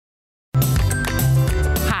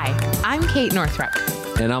I'm Kate Northrup.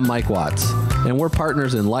 And I'm Mike Watts. And we're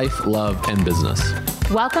partners in life, love, and business.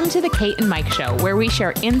 Welcome to the Kate and Mike Show, where we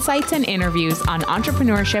share insights and interviews on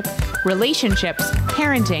entrepreneurship, relationships,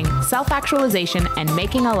 parenting, self-actualization, and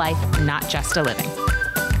making a life, not just a living.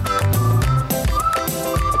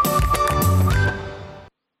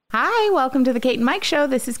 Hi, welcome to the Kate and Mike Show.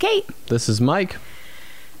 This is Kate. This is Mike.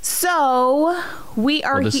 So we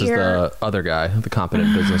are this here. This is the other guy, the competent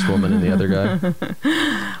businesswoman and the other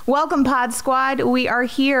guy. Welcome, Pod Squad. We are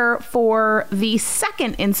here for the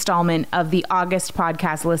second installment of the August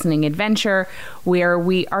podcast listening adventure, where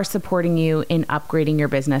we are supporting you in upgrading your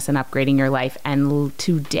business and upgrading your life. And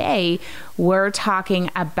today we're talking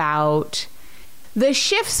about the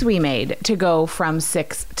shifts we made to go from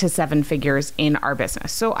 6 to 7 figures in our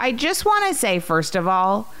business. So I just want to say, first of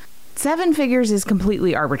all, 7 figures is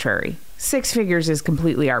completely arbitrary. 6 figures is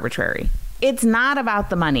completely arbitrary. It's not about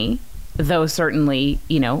the money, though certainly,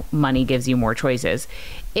 money gives you more choices.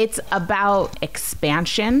 It's about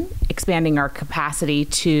expansion, expanding our capacity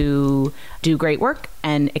to do great work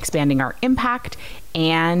and expanding our impact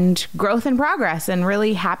and growth and progress. And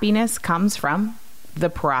really, happiness comes from the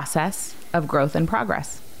process of growth and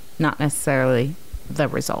progress, not necessarily the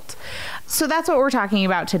result. So that's what we're talking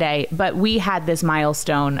about today. But we had this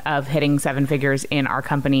milestone of hitting 7 figures in our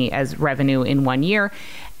company as revenue in 1 year.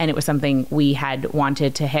 And it was something we had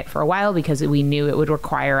wanted to hit for a while because we knew it would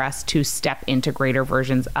require us to step into greater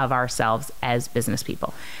versions of ourselves as business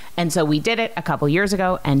people. And so we did it a couple years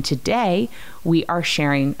ago. And today we are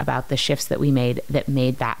sharing about the shifts that we made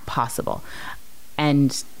that possible.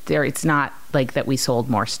 And it's not like that we sold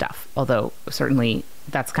more stuff, although certainly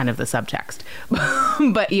that's kind of the subtext.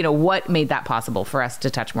 But, what made that possible for us to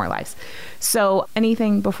touch more lives? So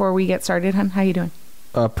anything before we get started, hon? How you doing?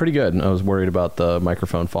 Pretty good. I was worried about the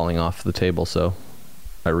microphone falling off the table, so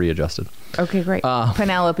I readjusted. Okay, great.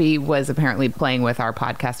 Penelope was apparently playing with our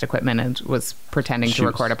podcast equipment and was pretending to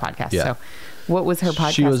record a podcast. Yeah. So what was her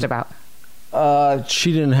podcast about?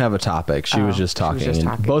 She didn't have a topic. She was just talking.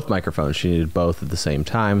 Both microphones. She needed both at the same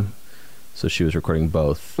time. So she was recording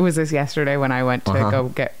both. Was this yesterday when I went to go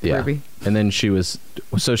get Ruby? And then she's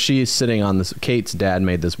sitting on this. Kate's dad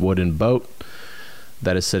made this wooden boat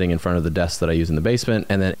that is sitting in front of the desk that I use in the basement.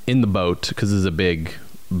 And then in the boat, because this is a big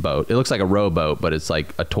boat, it looks like a rowboat, but it's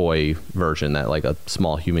like a toy version that like a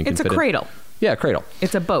small human can fit in. It's a cradle. Yeah, a cradle.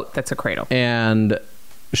 It's a boat that's a cradle. And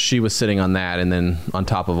she was sitting on that and then on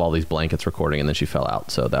top of all these blankets recording, and then she fell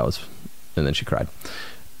out. And then she cried.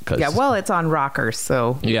 Yeah, well, it's on rockers,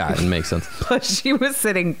 so... Yeah, it makes sense. But she was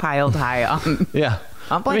sitting piled high on... Yeah.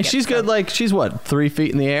 On blankets. I mean, she's good. Like, she's 3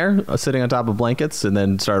 feet in the air, sitting on top of blankets, and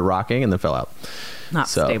then started rocking and then fell out. Not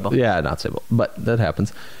stable. Yeah, not stable. But that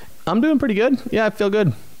happens. I'm doing pretty good. Yeah, I feel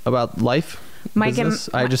good about life. Mike business.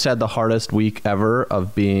 I just had the hardest week ever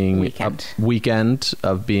of being... Weekend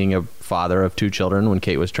of being a father of 2 children when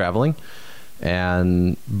Kate was traveling.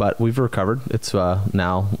 But we've recovered. It's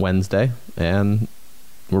now Wednesday, and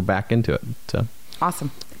we're back into it. So awesome.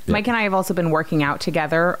 Yeah. Mike and I have also been working out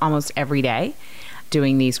together almost every day,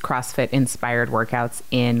 doing these CrossFit inspired workouts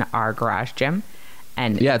in our garage gym.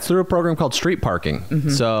 And yeah, it's through a program called Street Parking.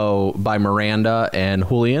 Mm-hmm. So by Miranda and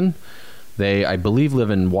Julian. They, I believe, live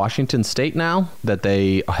in Washington State now. That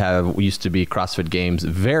they used to be CrossFit Games,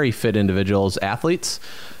 very fit individuals, athletes.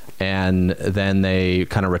 And then they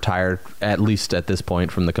kind of retired, at least at this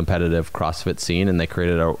point, from the competitive CrossFit scene. And they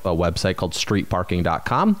created a website called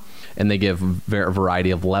streetparking.com. And they give a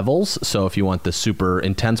variety of levels. So if you want the super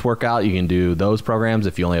intense workout, you can do those programs.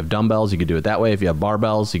 If you only have dumbbells, you can do it that way. If you have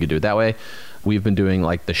barbells, you can do it that way. We've been doing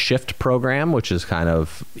like the shift program, which is kind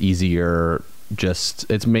of easier.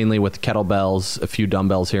 It's mainly with kettlebells, a few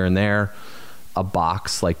dumbbells here and there. A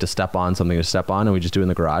box like to step on, something to step on, and we just do it in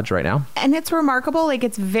the garage right now. And it's remarkable. Like,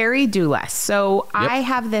 it's very do less. So yep. I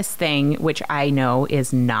have this thing, which I know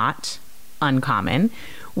is not uncommon,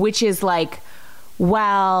 which is like,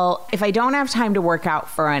 well, if I don't have time to work out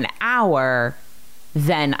for an hour,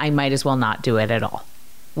 then I might as well not do it at all.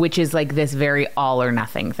 Which is like this very all or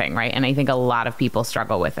nothing thing, right? And I think a lot of people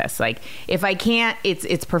struggle with this. Like, if I can't, it's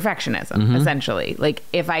perfectionism, essentially. Like,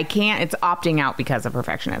 if I can't, it's opting out because of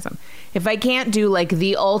perfectionism. If I can't do like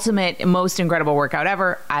the ultimate, most incredible workout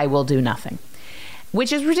ever, I will do nothing,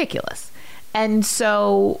 which is ridiculous. And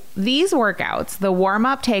so these workouts, the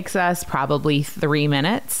warm-up takes us probably 3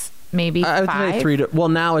 minutes. Maybe 5. I would say 3 well,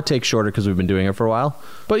 now it takes shorter because we've been doing it for a while.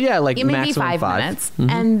 But yeah, like maybe maximum 5 minutes. Mm-hmm.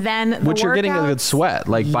 And then which you're getting a good sweat.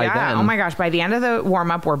 Like by then. Oh my gosh. By the end of the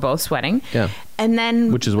warm up, we're both sweating. Yeah. And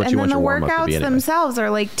then, which is what you want your warm up to be anyway. The workouts themselves are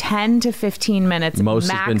like 10 to 15 minutes. Most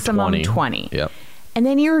maximum has been 20. Yep. And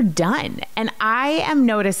then you're done. And I am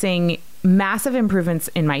noticing massive improvements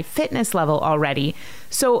in my fitness level already.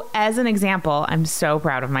 So as an example, I'm so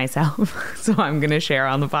proud of myself. So I'm going to share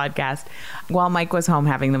on the podcast. While Mike was home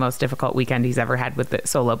having the most difficult weekend he's ever had with the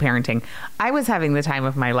solo parenting, I was having the time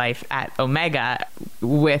of my life at Omega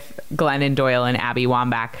with Glennon Doyle and Abby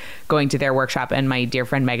Wambach, going to their workshop, and my dear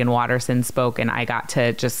friend Megan Watterson spoke, and I got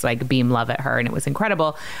to just like beam love at her, and it was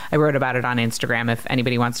incredible. I wrote about it on Instagram if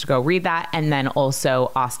anybody wants to go read that. And then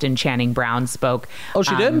also Austin Channing Brown spoke. Oh,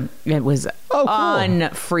 she did? It was cool.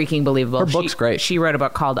 Unfreaking believable. Her book's great. She wrote a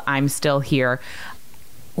book called I'm Still Here.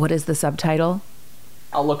 What is the subtitle?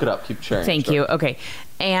 I'll look it up. Keep sharing. Thank you. Okay.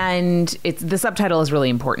 And the subtitle is really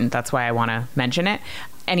important. That's why I want to mention it.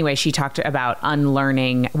 Anyway, she talked about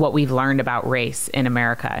unlearning what we've learned about race in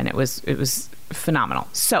America, and it was phenomenal.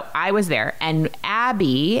 So I was there, and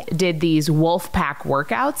Abby did these wolf pack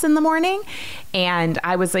workouts in the morning, and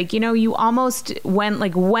I was like, you almost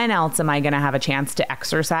when else am I going to have a chance to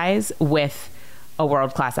exercise with a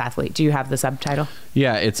world-class athlete? Do you have the subtitle?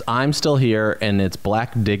 Yeah, it's I'm Still Here, and it's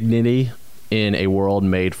Black Dignity in a World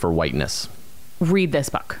Made for Whiteness. Read this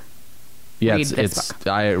book. Yeah, it's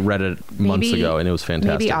I read it months ago, and it was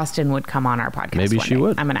fantastic. Maybe Austin would come on our podcast. Maybe she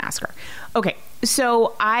would. I'm going to ask her. Okay,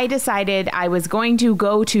 so I decided I was going to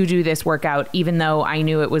go to do this workout, even though I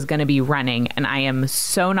knew it was going to be running, and I am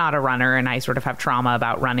so not a runner, and I sort of have trauma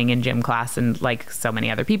about running in gym class, and like so many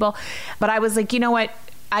other people. But I was like, you know what?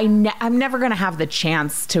 I'm never going to have the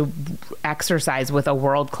chance to exercise with a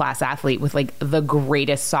world-class athlete, with like the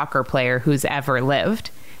greatest soccer player who's ever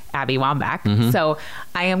lived, Abby Wambach. Mm-hmm. So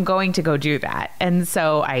I am going to go do that. And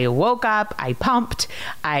so I woke up, I pumped,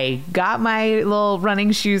 I got my little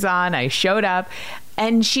running shoes on, I showed up,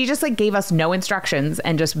 and she just like gave us no instructions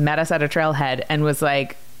and just met us at a trailhead and was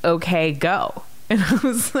like, okay, go. And I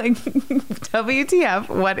was like, WTF,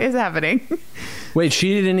 what is happening? Wait,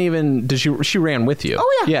 she didn't even, she ran with you?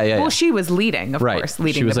 Oh, yeah. Yeah. Well, she was leading, of course.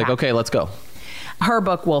 She was like, okay, let's go. Her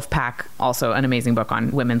book, Wolfpack, also an amazing book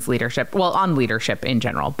on women's leadership. Well, on leadership in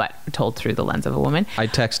general, but told through the lens of a woman. I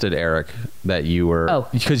texted Eric that you were,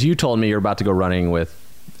 because you told me you're about to go running with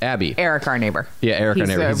Abby. Eric, our neighbor. Yeah, Eric, our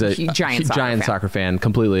neighbor. He's a giant soccer fan.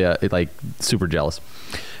 Completely, super jealous.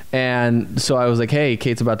 And so I was like, hey,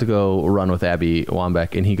 Kate's about to go run with Abby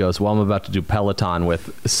Wambach. And he goes, well, I'm about to do Peloton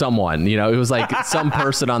with someone. It was like some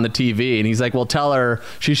person on the TV. And he's like, well, tell her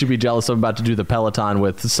she should be jealous. I'm about to do the Peloton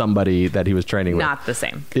with somebody that he was training with. Not the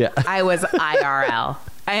same. Yeah. I was IRL.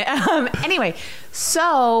 Anyway,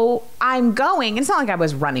 so I'm going. It's not like I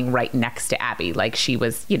was running right next to Abby. Like she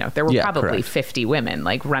was, there were probably correct. 50 women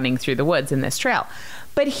like running through the woods in this trail.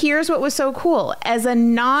 But here's what was so cool. As a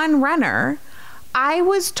non-runner, I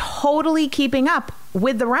was totally keeping up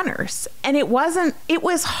with the runners, and it was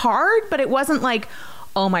hard, but it wasn't like,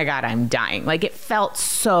 oh my God, I'm dying. Like it felt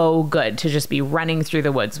so good to just be running through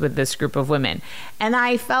the woods with this group of women. And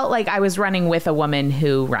I felt like I was running with a woman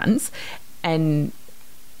who runs, and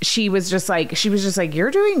she was just like,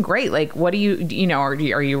 you're doing great. Like, what do you,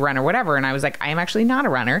 are you a runner, whatever? And I was like, I am actually not a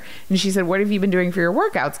runner. And she said, what have you been doing for your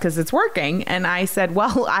workouts? Because it's working. And I said,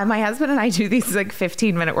 well, my husband and I do these like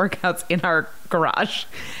 15-minute workouts in our garage.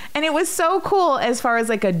 And it was so cool as far as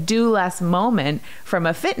like a do less moment from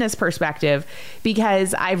a fitness perspective,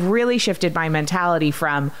 because I've really shifted my mentality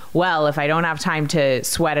from, well, if I don't have time to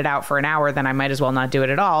sweat it out for an hour, then I might as well not do it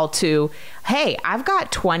at all, to, hey, I've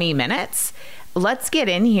got 20 minutes. Let's get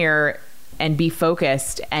in here and be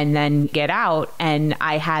focused and then get out. And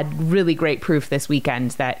I had really great proof this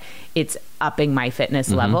weekend that it's upping my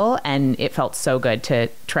fitness level, and it felt so good to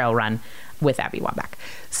trail run with Abby Wambach.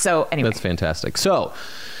 So anyway. That's fantastic. So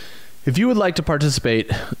if you would like to participate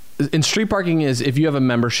in Street Parking, is if you have a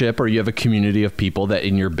membership or you have a community of people that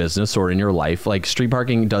in your business or in your life, like Street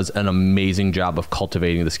Parking does an amazing job of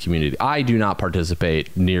cultivating this community. I do not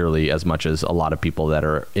participate nearly as much as a lot of people that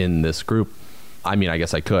are in this group. I mean, I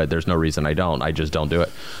guess I could. There's no reason I don't. I just don't do it.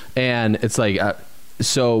 And it's like,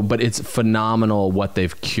 but it's phenomenal what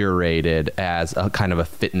they've curated as a kind of a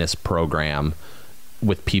fitness program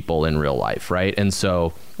with people in real life, right? And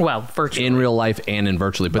so, well, virtually. In real life and in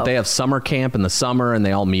virtually, but they have summer camp in the summer, and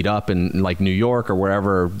they all meet up in like New York or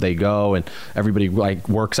wherever they go, and everybody like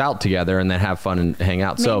works out together and then have fun and hang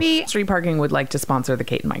out. Maybe Street Parking would like to sponsor the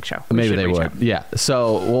Kate and Mike show. Maybe they would. Yeah.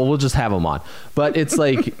 So, well, we'll just have them on. But it's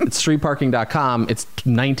like it's streetparking.com. It's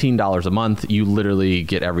 $19 a month. You literally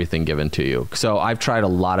get everything given to you. So I've tried a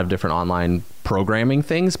lot of different online programming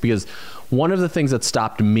things, because one of the things that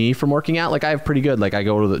stopped me from working out, like I have pretty good, like I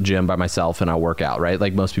go to the gym by myself and I work out, right?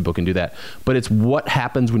 Like most people can do that, but it's what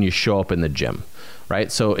happens when you show up in the gym, right?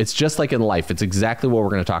 So it's just like in life. It's exactly what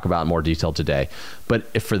we're going to talk about in more detail today,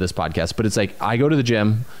 but for this podcast, but it's like, I go to the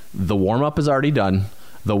gym, the warm up is already done.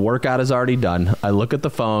 The workout is already done. I look at the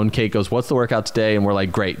phone. Kate goes, "What's the workout today?" And we're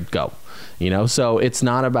like, "Great, go." So it's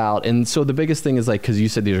not about, and so the biggest thing is like, because you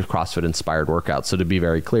said these are CrossFit inspired workouts. So to be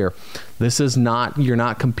very clear, this is not, you're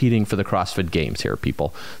not competing for the CrossFit Games here,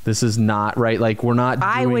 people. This is not right. Like we're not.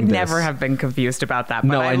 I would never have been confused about that.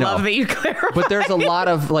 But No, I know. love that you clarified. But there's a lot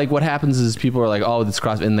of like, what happens is people are like, "Oh, this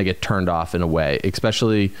CrossFit," and they get turned off in a way,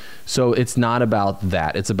 especially. So it's not about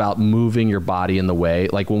that. It's about moving your body in the way.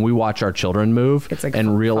 Like when we watch our children move It's like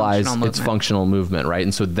and realize functional it's movement. functional movement, right?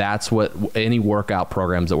 And so that's what any workout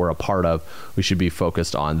programs that we're a part of, we should be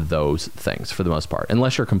focused on those things for the most part.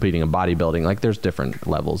 Unless you're competing in bodybuilding, like there's different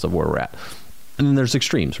levels of where we're at. And then there's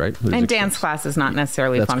extremes, right? There's and extremes. dance class is not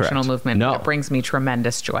necessarily That's functional correct. movement. No. It brings me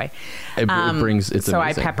tremendous joy. It brings, it's so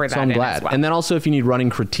amazing. I pepper that so I'm in glad. as well. And then also if you need running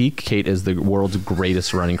critique, Kate is the world's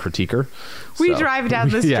greatest running critiquer. We So- drive down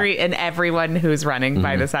the Yeah. street and everyone who's running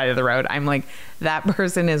by the side of the road, I'm like, that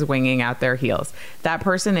person is winging out their heels. That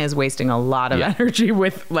person is wasting a lot of Yeah. energy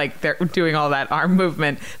with like they're doing all that arm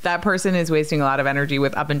movement. That person is wasting a lot of energy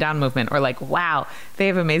with up and down movement, or like, wow, they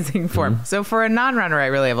have amazing form. So for a non-runner, I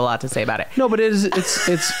really have a lot to say about it. No, but it's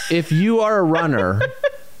if you are a runner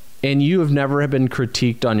and you have never been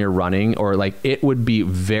critiqued on your running, or like, it would be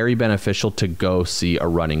very beneficial to go see a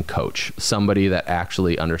running coach, somebody that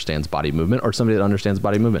actually understands body movement, or somebody that understands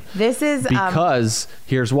body movement. This is Because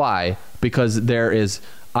here's why, because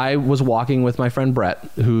I was walking with my friend Brett,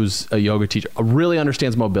 who's a yoga teacher, really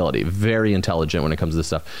understands mobility, very intelligent when it comes to this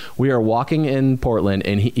stuff. We are walking in Portland,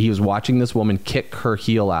 and he was watching this woman kick her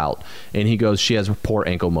heel out, and he goes, "She has poor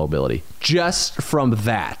ankle mobility." Just from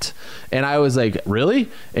that. And I was like, "Really?"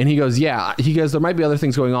 And he goes, "Yeah." He goes, "There might be other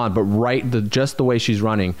things going on, but just the way she's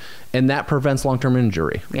running, and that prevents long-term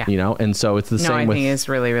injury." Yeah. And so it's the no, same I with, think it's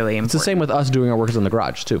really, really important. it's the same with us doing our workouts in the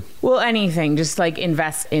garage too. Well, anything, just like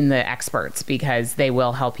invest in the experts, because they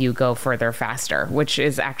will help you go further faster, which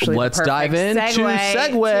is actually Let's the perfect dive into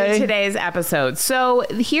segue to today's episode. So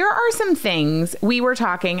here are some things we were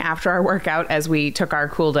talking after our workout as we took our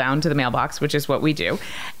cool down to the mailbox, which is what we do,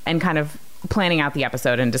 and kind of planning out the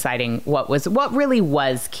episode and deciding what really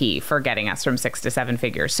was key for getting us from 6 to 7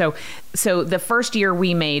 figures. So the first year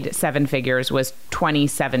we made 7 figures was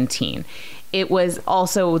 2017. It was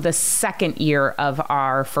also the second year of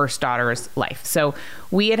our first daughter's life. So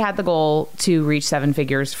we had the goal to reach 7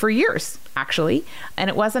 figures for years, actually. And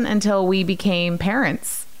it wasn't until we became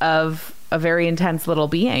parents of a very intense little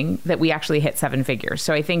being that we actually hit 7 figures.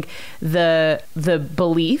 So I think the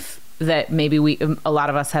belief that maybe a lot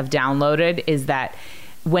of us have downloaded is that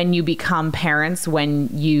when you become parents, when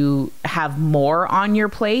you have more on your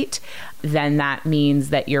plate, then that means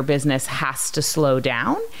that your business has to slow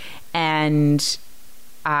down. And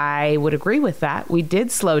I would agree with that. We did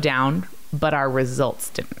slow down, but our results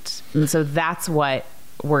didn't. And so that's what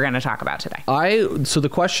we're going to talk about today. So the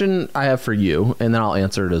question I have for you, and then I'll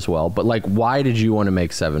answer it as well, but like, why did you want to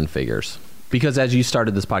make 7 figures? Because as you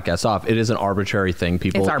started this podcast off, it is an arbitrary thing.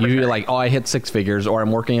 People, you're like, "Oh, I hit 6 figures," or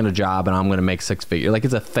 "I'm working at a job and I'm going to make 6 figures." Like,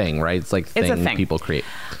 it's a thing, right? It's like a thing people create.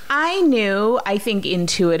 I think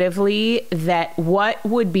intuitively that what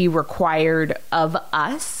would be required of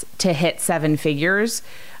us to hit 7 figures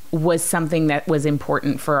was something that was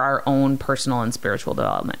important for our own personal and spiritual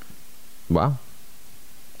development. Wow.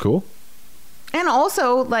 Cool. And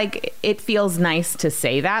also, like, it feels nice to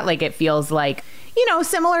say that. Like, it feels like,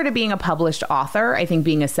 similar to being a published author, I think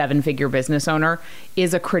being a 7-figure business owner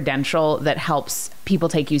is a credential that helps people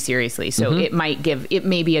take you seriously. So it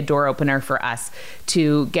may be a door opener for us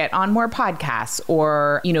to get on more podcasts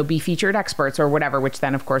or, be featured experts or whatever, which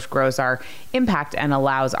then of course grows our impact and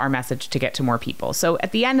allows our message to get to more people. So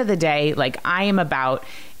at the end of the day, like, I am about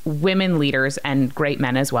women leaders and great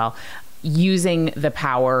men as well, using the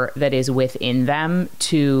power that is within them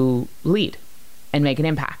to lead and make an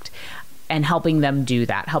impact, and helping them do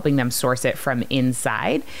that, helping them source it from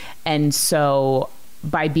inside. And so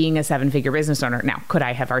by being a 7-figure business owner, now, could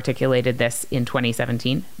I have articulated this in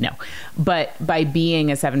 2017? No. But by being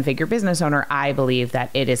a 7-figure business owner, I believe that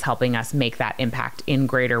it is helping us make that impact in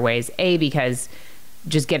greater ways. A, because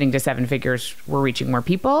just getting to 7 figures, we're reaching more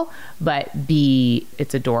people, but B,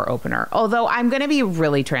 it's a door opener. Although I'm going to be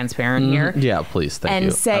really transparent here. Yeah, please. Thank you.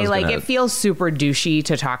 And say, like, it feels super douchey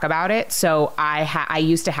to talk about it. So I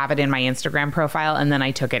used to have it in my Instagram profile, and then I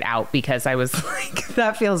took it out because I was like,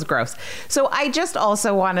 that feels gross. So I just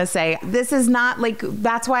also want to say, this is not like,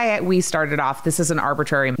 that's why we started off. This is an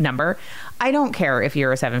arbitrary number. I don't care if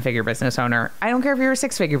you're a 7-figure business owner. I don't care if you're a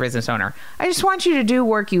 6-figure business owner. I just want you to do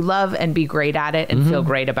work you love and be great at it and feel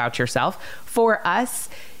great about yourself. For us,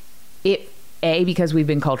 because we've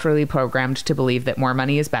been culturally programmed to believe that more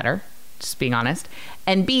money is better. just being honest.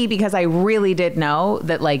 And B, because I really did know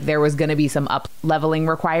that like there was going to be some up leveling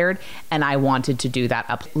required, and I wanted to do that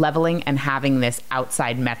up leveling, and having this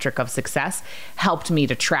outside metric of success helped me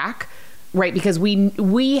to track, right? Because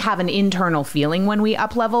we have an internal feeling when we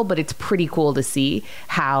up level, but it's pretty cool to see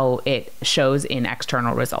how it shows in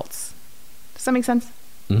external results. Does that make sense?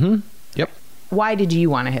 Mm-hmm. Yep. Why did you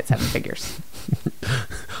want to hit 7 figures?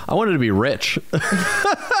 I wanted to be rich.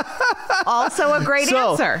 Also a great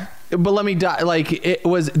answer. But let me like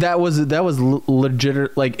that was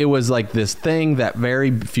legit. Like it was like this thing that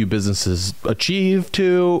very few businesses achieve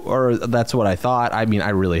to, or that's what I thought. I mean,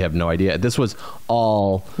 I really have no idea. This was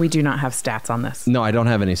all. We do not have stats on this. No, I don't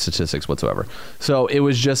have any statistics whatsoever. So it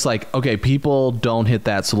was just like, okay, people don't hit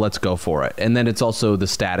that, so let's go for it. And then it's also the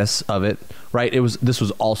status of it, right? This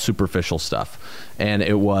was all superficial stuff. And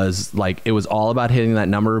it was all about hitting that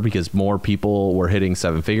number because more people were hitting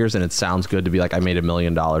 7 figures, and it sounds good to be like, I made $1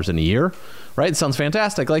 million in a year, right? It sounds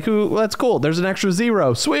fantastic. Like, that's cool. There's an extra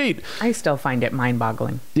 0. Sweet. I still find it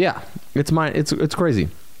mind-boggling. Yeah, it's crazy.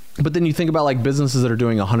 But then you think about like businesses that are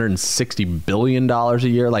doing $160 billion a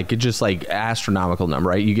year, like it's just like astronomical number,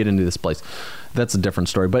 right? You get into this place. That's a different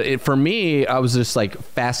story. But for me, I was just like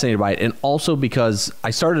fascinated by it. And also because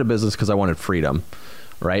I started a business because I wanted freedom,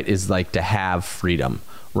 right? Is like to have freedom,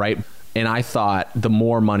 right? And I thought the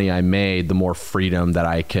more money I made, the more freedom that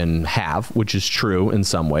I can have, which is true in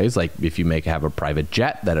some ways. Like if you have a private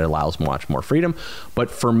jet, that allows much more freedom.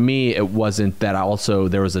 But for me, it wasn't that.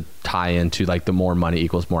 There was a tie into like the more money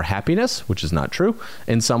equals more happiness, which is not true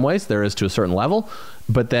in some ways. There is to a certain level,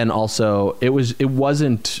 but then also it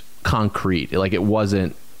wasn't concrete. Like it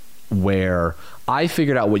wasn't where I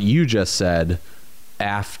figured out what you just said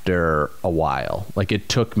after a while. Like it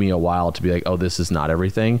took me a while to be like, oh, this is not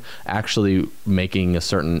everything. Actually making a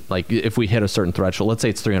certain, like if we hit a certain threshold, let's say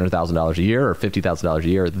it's $300,000 a year or $50,000 a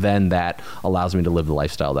year, then that allows me to live the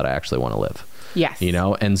lifestyle that I actually want to live. Yes. You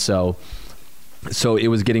know? And so it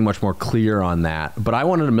was getting much more clear on that. But I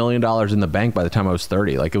wanted $1 million in the bank by the time I was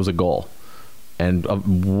 30. Like it was a goal. And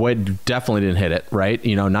definitely didn't hit it, right?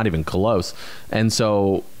 You know, not even close.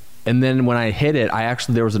 And then when I hit it,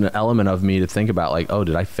 there was an element of me to think about like, oh,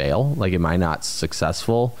 did I fail? Like, am I not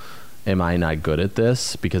successful? Am I not good at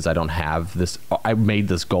this? Because I don't have this. I made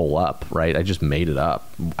this goal up, right? I just made it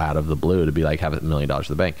up out of the blue to be like, have $1 million in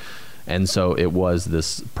the bank. And so it was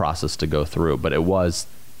this process to go through, but it was,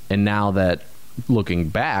 and now that looking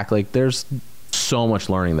back, like there's so much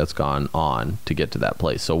learning that's gone on to get to that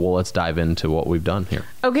place. So let's dive into what we've done here.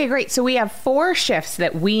 Okay, great. So we have 4 shifts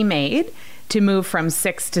that we made to move from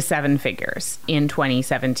 6 to 7 figures in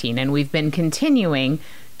 2017. And we've been continuing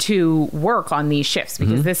to work on these shifts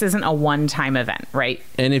because this isn't a one-time event, right?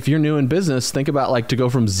 And if you're new in business, think about like to go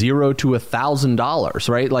from $0 to $1,000,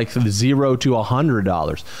 right? Like $0 to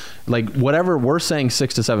 $100. Like whatever we're saying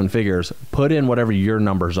 6 to 7 figures, put in whatever your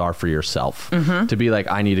numbers are for yourself to be like,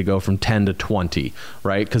 I need to go from 10 to 20,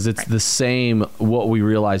 right? Because it's the same, what we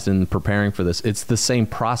realized in preparing for this, it's the same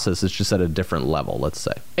process. It's just at a different level, let's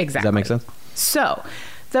say. Exactly. Does that make sense? So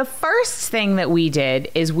the first thing that we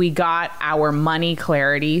did is we got our money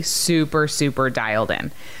clarity super, super dialed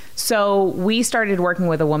in. So we started working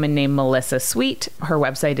with a woman named Melissa Sweet. Her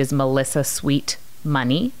website is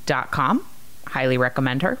melissasweetmoney.com. Highly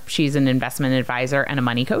recommend her. She's an investment advisor and a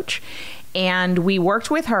money coach. And we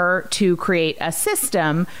worked with her to create a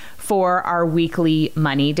system for our weekly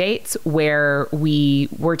money dates where we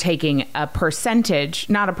were taking a percentage,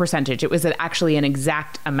 not a percentage, it was actually an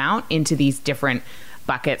exact amount into these different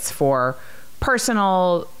buckets for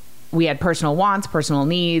personal. We had personal wants, personal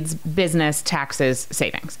needs, business, taxes,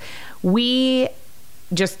 savings. We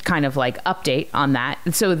just kind of like update on that.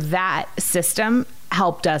 So that system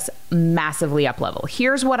helped us massively up level.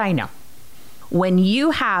 Here's what I know. When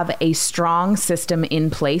you have a strong system in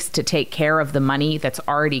place to take care of the money that's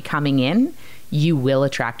already coming in, you will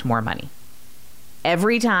attract more money.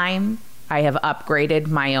 Every time I have upgraded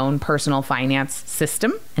my own personal finance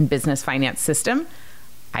system and business finance system,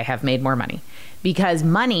 I have made more money because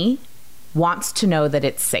money wants to know that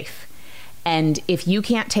it's safe. And if you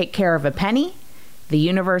can't take care of a penny, the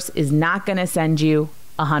universe is not going to send you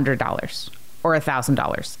 $100 or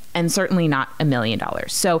 $1,000, and certainly not $1 million.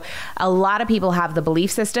 So a lot of people have the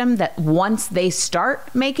belief system that once they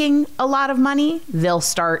start making a lot of money, they'll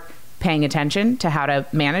start paying attention to how to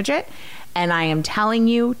manage it. And I am telling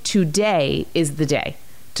you, today is the day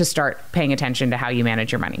to start paying attention to how you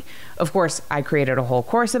manage your money. Of course, I created a whole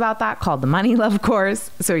course about that called the Money Love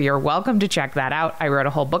Course. So you're welcome to check that out. I wrote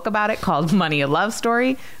a whole book about it called Money, a Love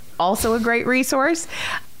Story. Also a great resource.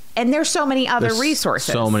 And there's so many other There's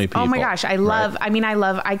resources. so many people. Oh my gosh. I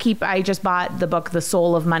just bought the book, The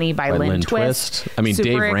Soul of Money by Lynn Twist. I mean, Super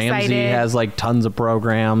Dave Ramsey excited. has like tons of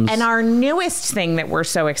programs. And our newest thing that we're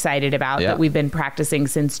so excited about Yeah. that we've been practicing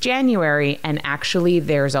since January, and actually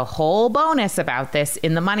there's a whole bonus about this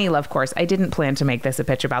in the Money Love course. I didn't plan to make this a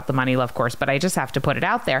pitch about the Money Love course, but I just have to put it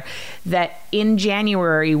out there that in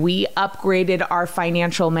January, we upgraded our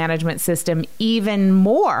financial management system even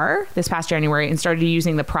more this past January and started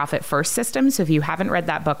using the Profit First system. So if you haven't read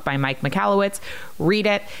that book by Mike Michalowicz, read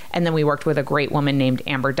it. And then we worked with a great woman named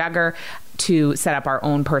Amber Duggar to set up our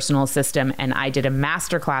own personal system. And I did a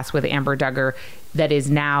masterclass with Amber Duggar that is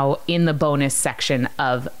now in the bonus section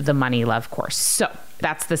of the Money Love course. So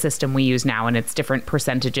that's the system we use now, and it's different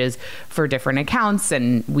percentages for different accounts.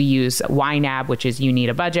 And we use YNAB, which is you need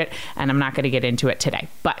a budget. And I'm not going to get into it today,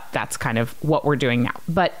 but that's kind of what we're doing now.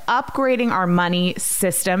 But upgrading our money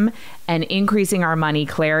system and increasing our money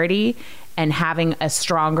clarity and having a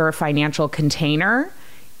stronger financial container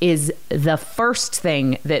is the first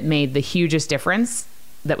thing that made the hugest difference.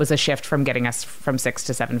 That was a shift from getting us from 6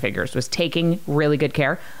 to 7 figures, was taking really good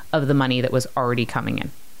care of the money that was already coming in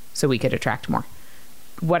so we could attract more.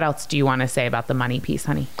 What else do you want to say about the money piece,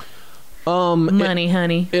 honey?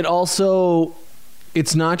 Honey. It also,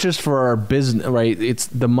 it's not just for our business, right? It's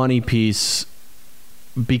the money piece,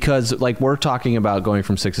 because like we're talking about going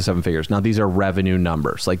from 6 to 7 figures. Now these are revenue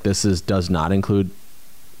numbers. Like does not include,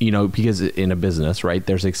 because in a business, right,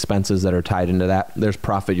 there's expenses that are tied into that. There's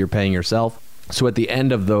profit you're paying yourself. So at the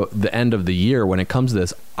end of the year, when it comes to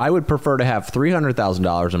this, I would prefer to have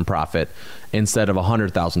 $300,000 in profit instead of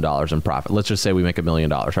 $100,000 in profit. Let's just say we make $1 million,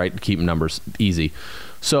 right? Keep numbers easy.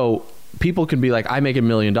 So people can be like, I make $1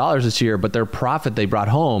 million this year, but their profit they brought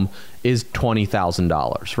home is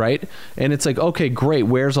 $20,000, right? And it's like, okay, great.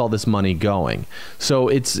 Where's all this money going? So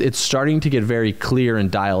it's starting to get very clear and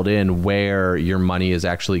dialed in where your money is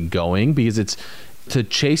actually going, because it's to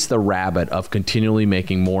chase the rabbit of continually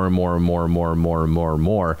making more and more and more and more and more and more and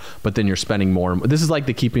more, but then you're spending more. This is like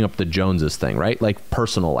the keeping up the Joneses thing, right? Like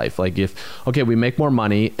personal life. Like we make more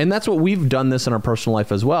money, and that's what we've done this in our personal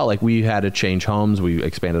life as well. Like we had to change homes. We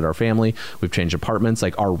expanded our family. We've changed apartments.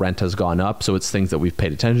 Like our rent has gone up. So it's things that we've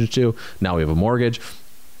paid attention to. Now we have a mortgage.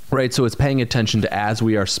 Right, so it's paying attention to as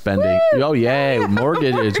we are spending. Woo! Oh, yay,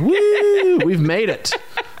 mortgages. Woo! We've made it.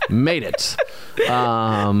 I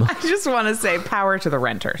just want to say power to the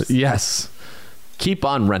renters. Yes. Keep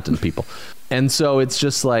on renting, people. And so it's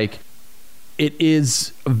just like, it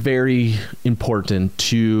is very important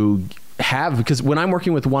to have, because when I'm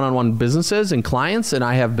working with one-on-one businesses and clients and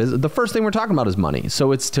I have business, the first thing we're talking about is money.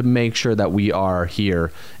 So it's to make sure that we are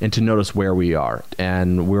here and to notice where we are.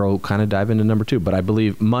 And we'll kind of dive into number 2. But I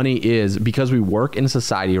believe money is, because we work in a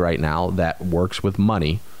society right now that works with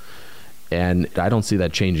money, and I don't see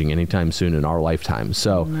that changing anytime soon in our lifetime.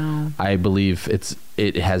 So no. I believe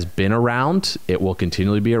it has been around, it will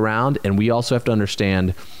continually be around. And we also have to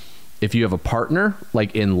understand, if you have a partner,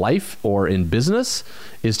 like in life or in business,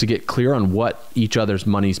 is to get clear on what each other's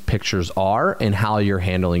money's pictures are and how you're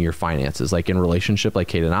handling your finances. Like in relationship, like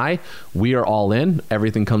Kate and I, we are all in.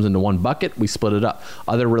 Everything comes into one bucket. We split it up.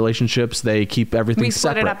 Other relationships, they keep everything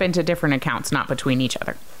separate. We split it up into different accounts, not between each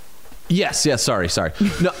other. Yes. Sorry.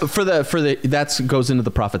 No, for the that goes into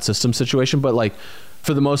the profit system situation, but like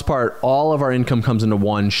for the most part, all of our income comes into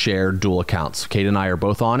one shared dual accounts. Kate and I are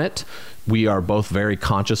both on it. We are both very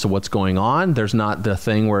conscious of what's going on. There's not the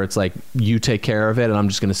thing where it's like, you take care of it and I'm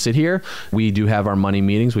just going to sit here. We do have our money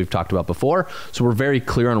meetings we've talked about before. So we're very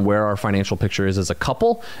clear on where our financial picture is as a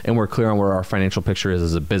couple, and we're clear on where our financial picture is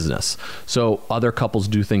as a business. So other couples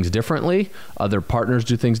do things differently. Other partners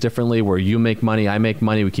do things differently, where you make money, I make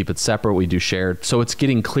money, we keep it separate, we do shared. So it's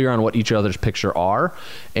getting clear on what each other's picture are.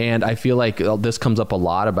 And I feel like this comes up a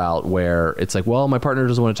lot about where it's like, well, my partner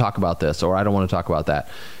doesn't want to talk about this, or I don't want to talk about that.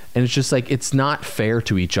 And it's just like, it's not fair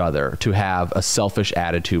to each other to have a selfish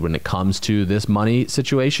attitude when it comes to this money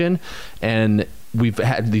situation. And we've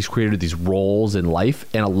created these roles in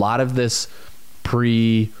life, and a lot of this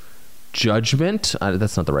judgment,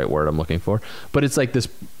 that's not the right word I'm looking for, but it's like this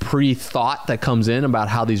pre-thought that comes in about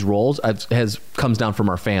how these roles comes down from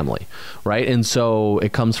our family, right? And so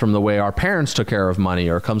it comes from the way our parents took care of money,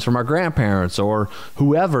 or it comes from our grandparents or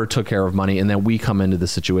whoever took care of money, and then we come into the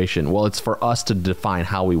situation. Well, it's for us to define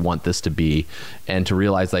how we want this to be, and to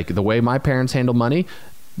realize, like, the way my parents handle money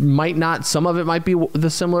might not, some of it might be the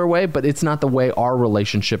similar way, but it's not the way our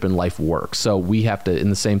relationship in life works. So we have to, and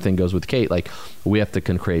the same thing goes with Kate, like, we have to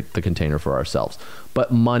create the container for ourselves.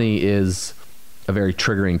 But money is a very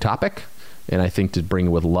triggering topic, and I think to bring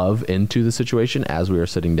with love into the situation as we are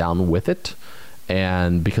sitting down with it,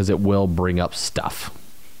 and because it will bring up stuff.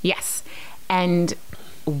 Yes. And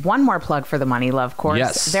one more plug for the Money Love course.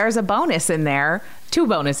 Yes. There's a bonus in there. 2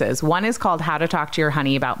 bonuses. One is called How to Talk to Your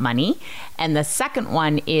Honey About Money. And the second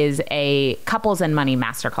one is a couples and money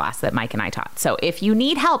masterclass that Mike and I taught. So if you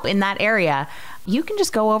need help in that area, you can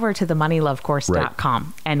just go over to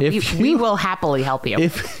themoneylovecourse.com and we will happily help you.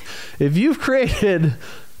 If you've created,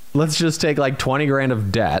 let's just take like 20 grand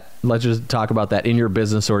of debt. Let's just talk about that in your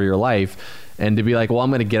business or your life. And to be like, well,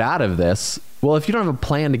 I'm going to get out of this. Well, if you don't have a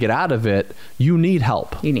plan to get out of it, you need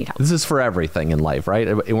help. You need help. This is for everything in life, right?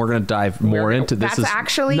 And we're going to dive more into this. That's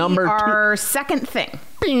actually our second thing.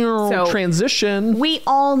 So transition. We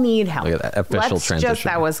all need help. Look at that official transition.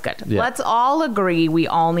 That was good. Yeah. Let's all agree we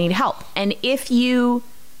all need help. And if you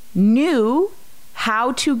knew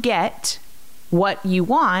how to get what you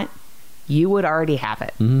want, you would already have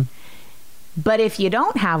it. Mm-hmm. But if you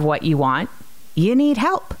don't have what you want, you need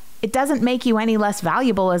help. It doesn't make you any less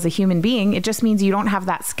valuable as a human being. It just means you don't have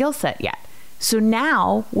that skill set yet. So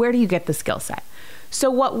now, where do you get the skill set?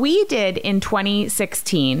 So what we did in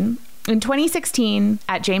 2016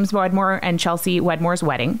 at James Wedmore and Chelsea Wedmore's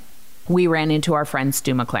wedding, we ran into our friend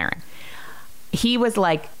Stu McLaren. He was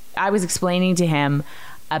like, I was explaining to him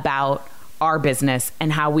about our business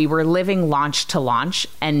and how we were living launch to launch.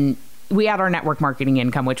 And we had our network marketing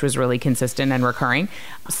income, which was really consistent and recurring.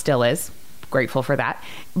 Still is. Grateful for that.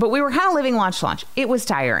 But we were kind of living launch to launch. It was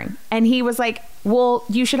tiring. And he was like, well,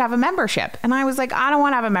 you should have a membership. And I was like, I don't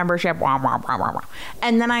want to have a membership.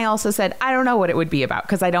 And then I also said, I don't know what it would be about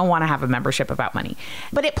because I don't want to have a membership about money.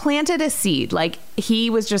 But it planted a seed. Like he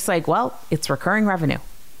was just like, well, it's recurring revenue.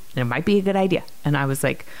 It might be a good idea. And I was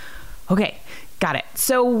like, okay, got it.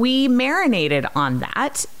 So we marinated on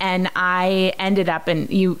that, and I ended up, and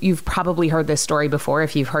you've probably heard this story before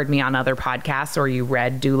if you've heard me on other podcasts or you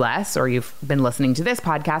read Do Less or you've been listening to this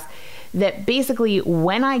podcast, that basically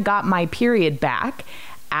when I got my period back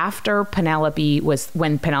after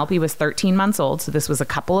when Penelope was 13 months old, so this was a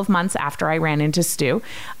couple of months after I ran into Stu.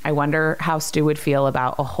 I wonder how Stu would feel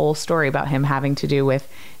about a whole story about him having to do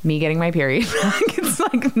with me getting my period. It's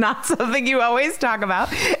like not something you always talk about.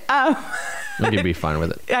 I think he'd be fine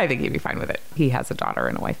with it. I think he'd be fine with it. He has a daughter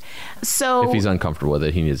and a wife. So if he's uncomfortable with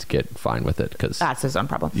it, he needs to get fine with it because that's his own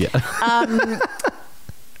problem. Yeah.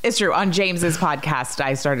 It's true. On James's podcast,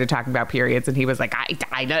 I started talking about periods, and he was like,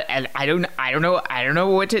 "I don't know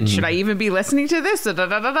what to. Should I even be listening to this?" And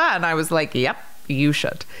I was like, "Yep, you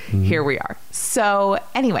should." Mm-hmm. Here we are. So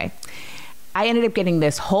anyway, I ended up getting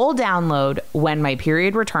this whole download when my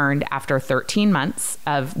period returned after 13 months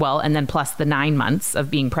and then plus the 9 months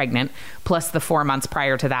of being pregnant, plus the 4 months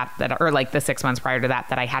prior to that, or like the 6 months prior to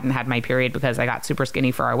that I hadn't had my period because I got super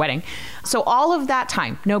skinny for our wedding. So all of that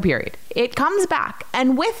time, no period. It comes back,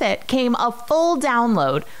 and with it came a full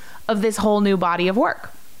download of this whole new body of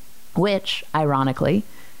work, which ironically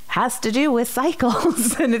has to do with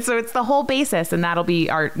cycles. And so it's the whole basis, and that'll be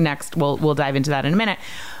our next, we'll dive into that in a minute.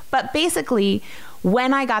 But basically,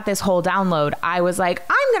 when I got this whole download, I was like,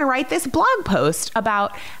 I'm going to write this blog post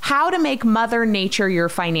about how to make Mother Nature your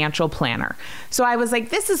financial planner. So I was like,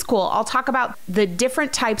 this is cool. I'll talk about the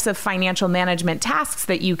different types of financial management tasks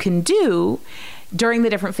that you can do during the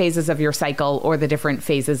different phases of your cycle or the different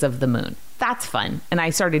phases of the moon. That's fun. And I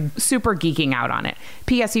started super geeking out on it.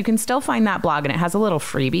 P.S. You can still find that blog, and it has a little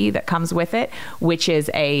freebie that comes with it, which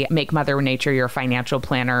is a Make Mother Nature Your Financial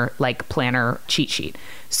Planner, like planner cheat sheet.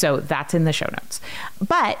 So that's in the show notes.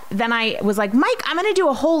 But then I was like, Mike, I'm going to do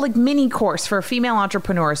a whole like mini course for female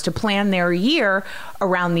entrepreneurs to plan their year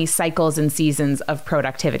around these cycles and seasons of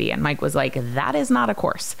productivity. And Mike was like, that is not a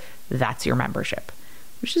course. That's your membership.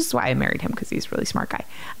 Which is why I married him, because he's a really smart guy.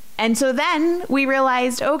 And so then we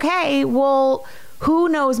realized, okay, well, who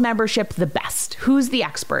knows membership the best? Who's the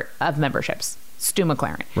expert of memberships? Stu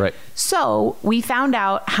McLaren. Right. So we found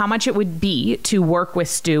out how much it would be to work with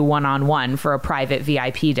Stu one-on-one for a private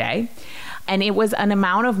VIP day. And it was an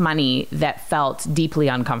amount of money that felt deeply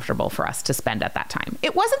uncomfortable for us to spend at that time.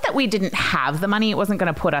 It wasn't that we didn't have the money. It wasn't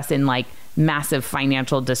going to put us in like massive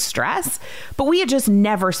financial distress, but we had just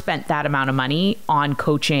never spent that amount of money on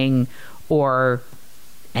coaching or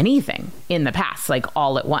anything in the past, like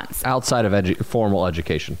all at once. Outside of formal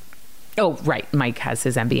education. Oh, right. Mike has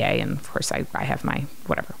his MBA, and of course I have my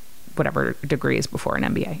whatever degree is before an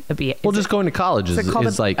MBA. A BA. Well, just going to college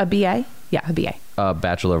is like a BA. Yeah, a BA.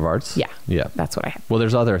 Bachelor of Arts. Yeah, that's what I have. Well,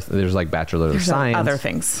 there's like Bachelor of Science, other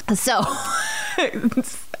things. So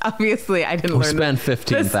obviously, I didn't learn. Spend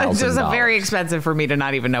 $15,000. It's just very expensive for me to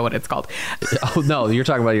not even know what it's called. Oh no, you're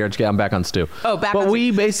talking about your education. I'm back on Stu. Oh, back. But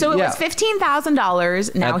we basically so it was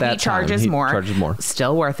 $15,000. Now he charges more. Charges more.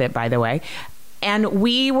 Still worth it, by the way. And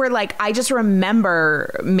we were like, I just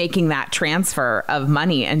remember making that transfer of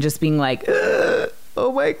money and just being like,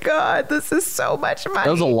 oh my God, this is so much money.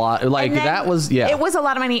 That was a lot. Like that was, yeah. It was a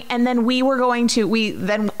lot of money. And then we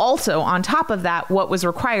then also on top of that, what was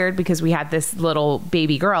required, because we had this little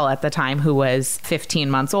baby girl at the time who was 15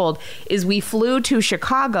 months old, is we flew to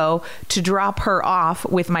Chicago to drop her off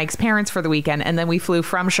with Mike's parents for the weekend. And then we flew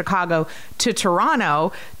from Chicago to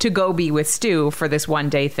Toronto to go be with Stu for this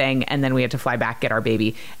 1-day thing. And then we had to fly back, get our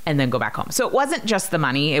baby, and then go back home. So it wasn't just the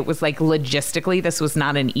money. It was like logistically, this was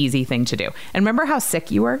not an easy thing to do. And remember how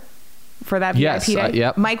sick you were for that VIP day?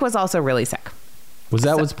 Yep. Mike was also really sick.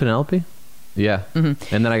 Was Penelope? Yeah.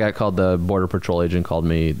 Mm-hmm. And then I got called, the Border Patrol agent called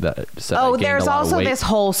me that said I gained there's a lot also of weight. this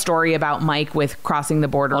whole story about Mike with crossing the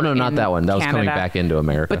border. Oh, no, not that one. That was Canada. coming back into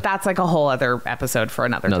America. But that's like a whole other episode for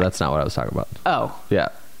another time. No, that's not what I was talking about. Oh. Yeah.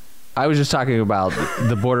 I was just talking about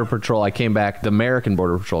the Border Patrol. I came back, the American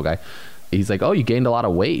Border Patrol guy. He's like, oh, you gained a lot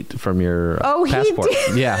of weight from your passport. He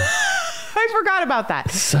did? Yeah. I forgot about that.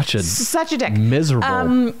 Such a dick.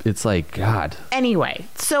 Miserable. It's like, God. Anyway,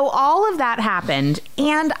 so all of that happened.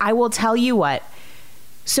 And I will tell you what.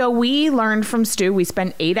 So we learned from Stu. We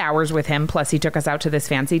spent 8 hours with him. Plus he took us out to this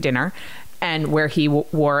fancy dinner, and where he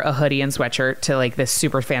wore a hoodie and sweatshirt to like this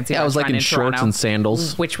super fancy. Yeah, I was like in shorts Toronto, and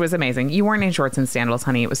sandals, which was amazing. You weren't in shorts and sandals,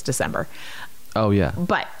 honey. It was December. Oh yeah.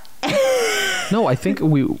 But no, I think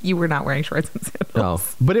you were not wearing shorts and sandals. No,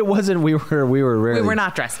 but it wasn't. We were rarely, we were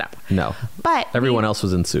not dressed up. No, but everyone else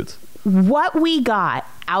was in suits. What we got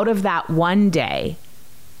out of that one day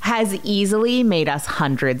has easily made us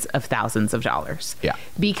hundreds of thousands of dollars. Yeah.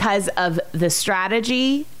 Because of the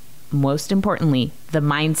strategy, most importantly, the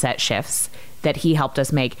mindset shifts that he helped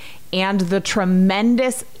us make, and the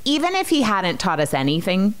tremendous, even if he hadn't taught us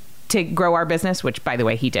anything to grow our business, which by the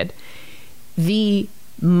way, he did, the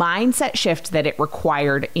mindset shift that it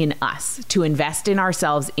required in us to invest in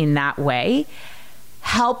ourselves in that way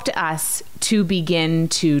helped us to begin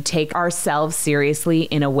to take ourselves seriously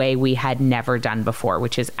in a way we had never done before,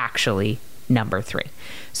 which is actually number 3.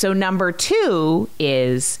 So number 2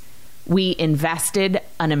 is we invested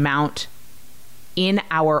an amount in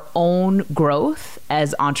our own growth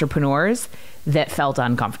as entrepreneurs that felt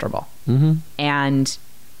uncomfortable. Mm-hmm. And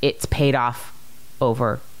it's paid off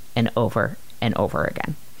over and over and over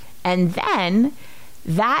again. And then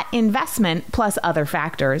that investment plus other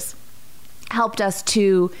factors helped us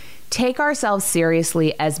to take ourselves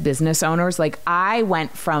seriously as business owners. Like I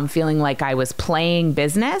went from feeling like I was playing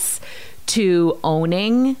business to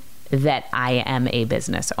owning that I am a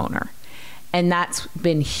business owner. And that's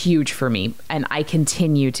been huge for me. And I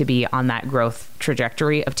continue to be on that growth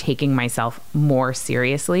trajectory of taking myself more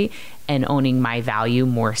seriously and owning my value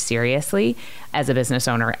more seriously as a business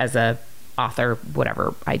owner, as a author,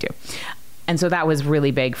 whatever I do. And so that was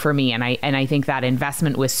really big for me. And I think that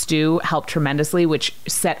investment with Stu helped tremendously, which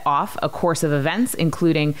set off a course of events,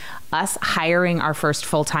 including us hiring our first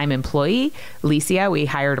full-time employee, Licia. We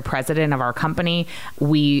hired a president of our company.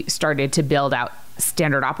 We started to build out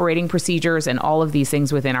standard operating procedures and all of these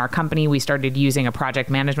things within our company. We started using a project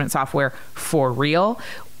management software for real.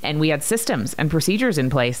 And we had systems and procedures in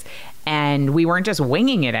place, and we weren't just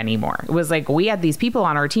winging it anymore. It was like we had these people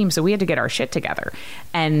on our team, so we had to get our shit together.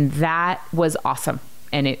 And that was awesome.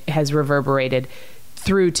 And it has reverberated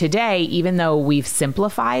through today, even though we've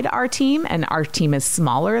simplified our team and our team is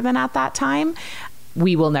smaller than at that time.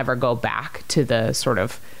 We will never go back to the sort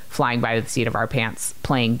of flying by the seat of our pants,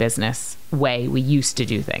 playing business way we used to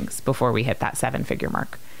do things before we hit that 7-figure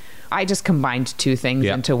mark. I just combined 2 things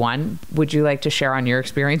into one. Would you like to share on your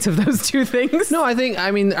experience of those 2 things? No, I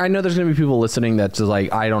know there's going to be people listening that's just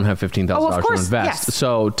like, I don't have $15,000 to invest. Yes.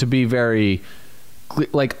 So to be very clear,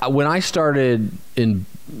 like when I started in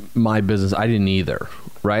my business, I didn't either,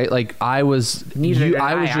 right? Like I was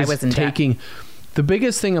just taking the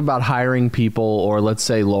biggest thing about hiring people, or let's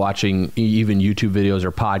say watching even YouTube videos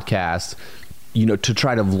or podcasts, to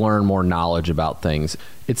try to learn more knowledge about things.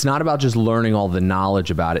 It's not about just learning all the knowledge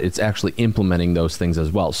about it. It's actually implementing those things as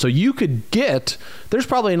well. So there's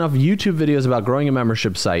probably enough YouTube videos about growing a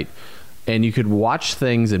membership site, and you could watch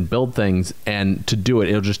things and build things, and to do it,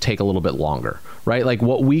 it'll just take a little bit longer, right? Like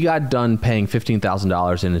what we got done paying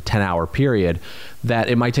 $15,000 in a 10-hour period, that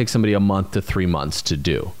it might take somebody a month to 3 months to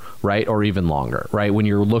do. Right? Or even longer, right? When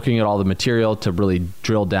you're looking at all the material to really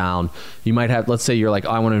drill down, you might have, let's say you're like,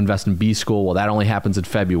 I want to invest in B School. Well, that only happens in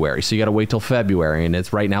February. So you got to wait till February,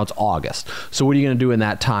 and right now it's August. So what are you going to do in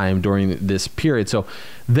that time during this period? So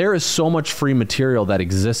there is so much free material that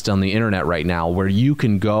exists on the internet right now where you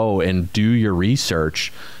can go and do your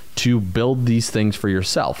research to build these things for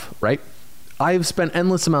yourself, right? I've spent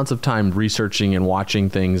endless amounts of time researching and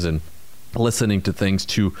watching things and listening to things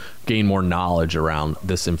to gain more knowledge around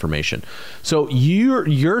this information. So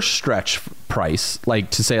your stretch price,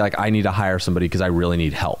 like to say like I need to hire somebody because I really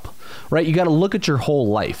need help, right? You got to look at your whole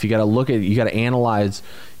life. You got to analyze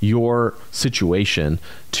your situation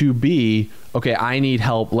to be, okay, I need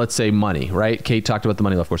help. Let's say money, right? Kate talked about the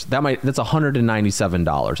money left course. That's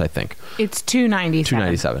 $197, I think. It's $297.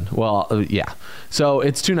 $297. Well, yeah. So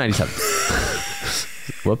it's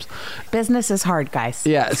 $297. Whoops. Business is hard, guys.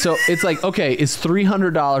 Yeah. So it's like, okay, is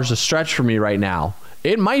 $300 a stretch for me right now?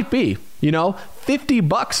 It might be,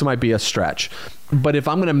 $50 might be a stretch. But if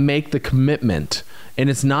I'm going to make the commitment, and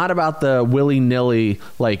it's not about the willy-nilly,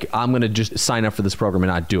 like I'm going to just sign up for this program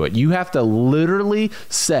and not do it. You have to literally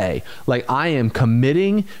say, like, I am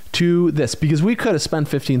committing to this, because we could have spent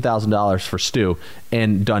 $15,000 for Stu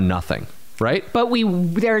and done nothing. Right? But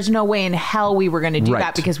there's no way in hell we were going to do Right.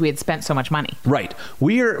 that because we had spent so much money. Right.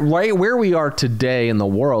 We are right where we are today in the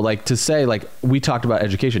world. Like to say, like we talked about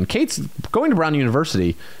education. Kate's going to Brown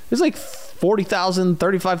University is like $40,000,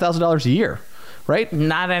 $35,000 a year. Right?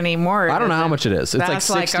 Not anymore. I don't know how much it is. It's That's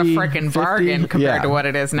like 60, a freaking bargain 50? compared Yeah. to what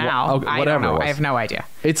it is now. Well, okay, I whatever don't know. it was. I have no idea.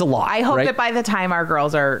 It's a lot. I hope right? that by the time our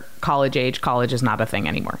girls are college age, college is not a thing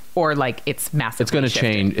anymore, or like it's massively. It's going to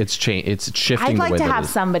shifted. change. It's shifting. I'd the like way to that have it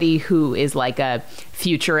is. somebody who is like a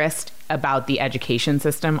futurist about the education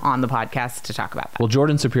system on the podcast to talk about that. Well,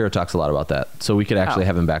 Jordan Shapiro talks a lot about that, so we could actually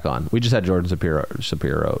have him back on. We just had Jordan Shapiro,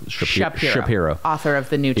 author of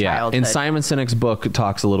The New Yeah, Childhood. and Simon Sinek's book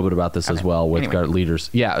talks a little bit about this as well with Anyway. our leaders.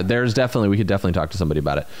 Yeah, we could definitely talk to somebody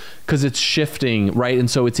about it, because it's shifting, right?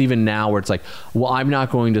 And so it's even now where it's like, well, I'm not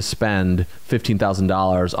going to spend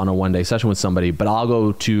 $15,000 on a one-day session with somebody, but I'll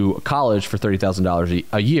go to college for $30,000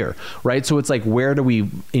 a year, right? So it's like, where do we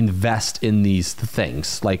invest in these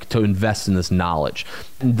things, like to invest in this knowledge?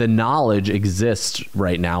 The knowledge exists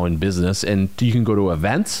right now in business, and you can go to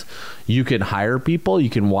events, you can hire people, you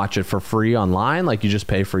can watch it for free online, like you just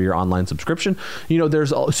pay for your online subscription.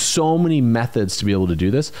 There's so many methods to be able to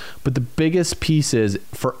do this, but the biggest piece is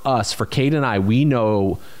for us, for Kate and I, we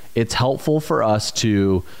know it's helpful for us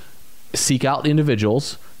to seek out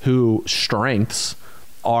individuals whose strengths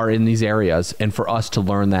are in these areas, and for us to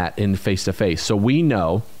learn that in face-to-face. So we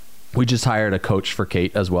know, we just hired a coach for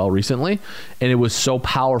Kate as well recently, and it was so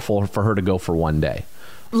powerful for her to go for one day.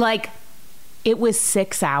 Like, it was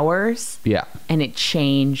 6 hours. Yeah. And it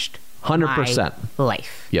changed 100% my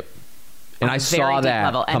life. Yep. And On I a very saw deep that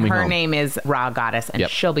level. And coming her home. name is Raw Goddess, and Yep.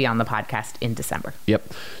 she'll be on the podcast in December.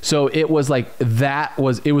 Yep. So it was like,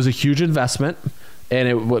 it was a huge investment, and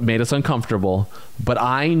it made us uncomfortable. But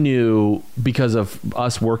I knew, because of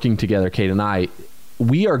us working together, Kate and I,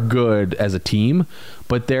 we are good as a team,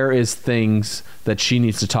 but there is things that she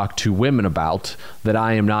needs to talk to women about that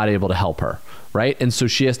I am not able to help her. Right. And so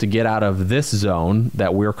she has to get out of this zone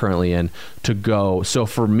that we're currently in to go. So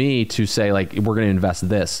for me to say, like, we're going to invest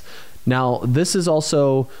this. Now, this is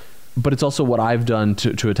also, but it's also what I've done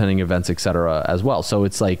to attending events, et cetera, as well. So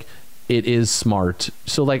it's like, it is smart.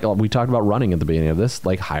 So like we talked about running at the beginning of this,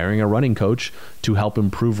 like hiring a running coach to help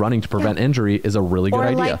improve running to prevent injury is a really good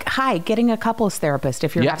idea. Or like, getting a couples therapist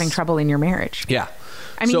if you're Yes. having trouble in your marriage. Yeah.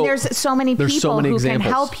 I mean, there's so many people who examples. can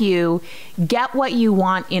help you get what you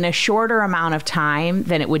want in a shorter amount of time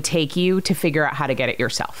than it would take you to figure out how to get it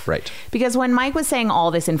yourself. Right. Because when Mike was saying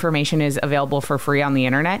all this information is available for free on the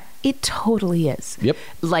internet, it totally is. Yep.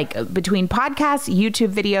 Like between podcasts,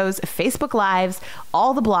 YouTube videos, Facebook Lives,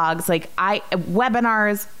 all the blogs,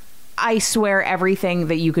 webinars, I swear everything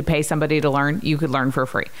that you could pay somebody to learn, you could learn for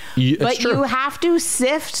free. But true. you have to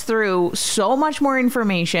sift through so much more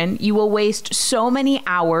information. You will waste so many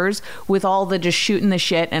hours with all the just shooting the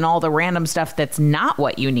shit and all the random stuff that's not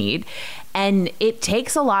what you need. And it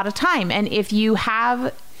takes a lot of time. And if you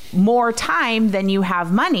have more time than you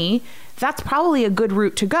have money, that's probably a good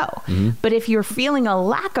route to go. Mm-hmm. But if you're feeling a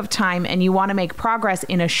lack of time and you want to make progress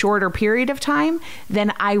in a shorter period of time,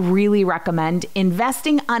 then I really recommend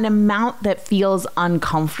investing an amount that feels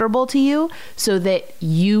uncomfortable to you so that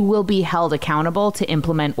you will be held accountable to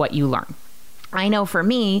implement what you learn. I know for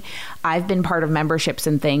me, I've been part of memberships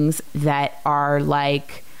and things that are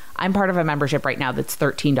like, I'm part of a membership right now that's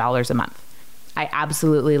 $13 a month. I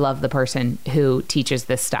absolutely love the person who teaches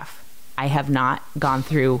this stuff. I have not gone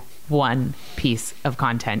through one piece of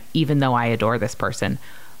content, even though I adore this person,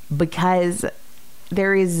 because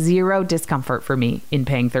there is zero discomfort for me in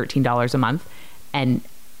paying $13 a month and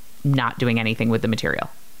not doing anything with the material.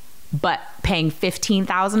 But paying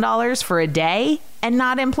 $15,000 for a day and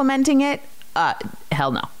not implementing it,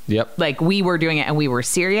 hell no. Yep. Like, we were doing it and we were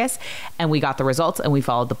serious and we got the results and we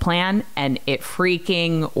followed the plan and it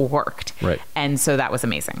freaking worked. Right. And so that was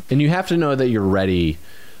amazing. And you have to know that you're ready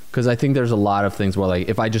Because I think there's a lot of things where, like,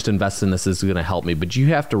 if I just invest in this is going to help me, but you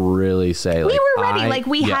have to really say, like, we were ready.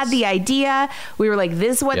 We had the idea. We were like,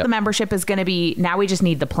 this is what Yep. the membership is going to be. Now we just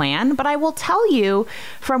need the plan. But I will tell you,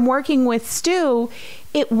 from working with Stu,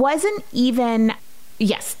 it wasn't even,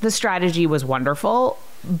 yes, the strategy was wonderful,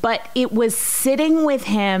 but it was sitting with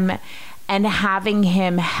him and having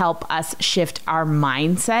him help us shift our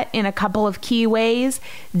mindset in a couple of key ways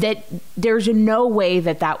that there's no way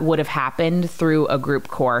that would have happened through a group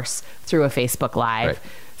course, through a Facebook Live.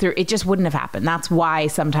 Right. It just wouldn't have happened. That's why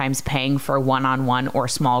sometimes paying for one-on-one or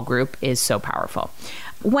small group is so powerful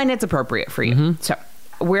when it's appropriate for you. So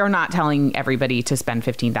we're not telling everybody to spend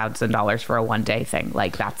 $15,000 for a one-day thing.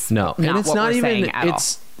 Like, that's No, not and it's what not we're even, saying at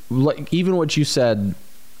it's like, even what you said,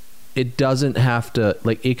 it doesn't have to,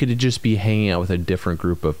 like, it could just be hanging out with a different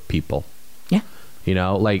group of people. Yeah. You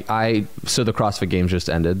know, like so the CrossFit Games just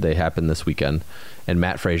ended. They happened this weekend. And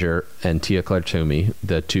Matt Frazier and Tia-Claire Toomey,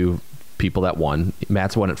 the two people that won,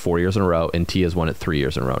 Matt's won it 4 years in a row and Tia's won it 3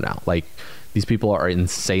 years in a row now. Like, these people are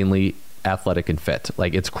insanely athletic and fit.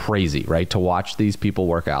 Like, it's crazy, right? To watch these people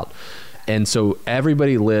work out. And so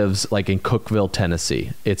everybody lives, like, in Cookeville,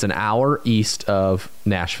 Tennessee. It's an hour east of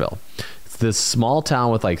Nashville. It's this small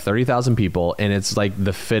town with like 30,000 people, and it's like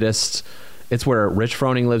the fittest. It's where Rich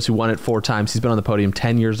Froning lives, who won it 4 times. He's been on the podium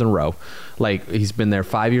 10 years in a row. Like, he's been there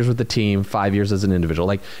 5 years with the team, 5 years as an individual.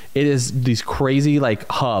 Like, it is these crazy, like,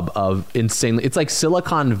 hub of insanely, it's like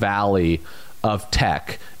Silicon Valley of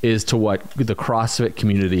tech is to what the CrossFit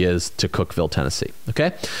community is to Cookeville, Tennessee.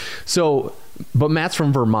 Okay. So, but Matt's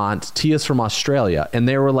from Vermont, Tia's from Australia. And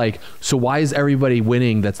they were like, so why is everybody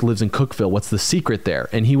winning that lives in Cookeville? What's the secret there?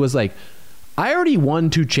 And he was like, I already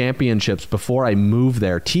won 2 championships before I moved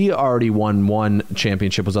there. Tia already won 1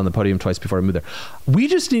 championship, was on the podium twice before I moved there. We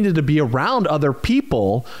just needed to be around other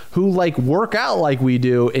people who, like, work out like we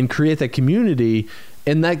do and create that community.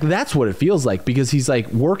 And that's what it feels like, because he's like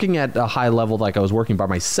working at a high level, like I was working by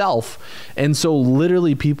myself. And so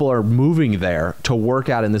literally people are moving there to work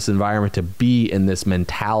out in this environment, to be in this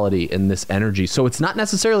mentality and this energy. So it's not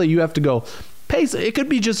necessarily you have to go pace. It could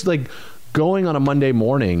be just like going on a Monday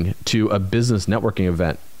morning to a business networking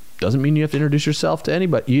event. Doesn't mean you have to introduce yourself to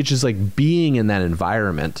anybody. You just like being in that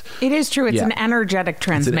environment. It is true. It's an energetic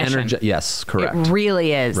transmission. Yes, correct. It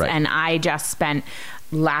really is. Right. And I just spent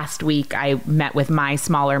last week, I met with my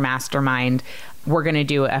smaller mastermind. We're going to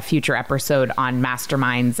do a future episode on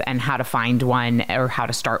masterminds and how to find one or how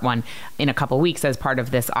to start one in a couple weeks as part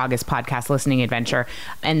of this August podcast listening adventure.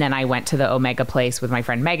 And then I went to the Omega Place with my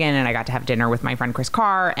friend Megan, and I got to have dinner with my friend Chris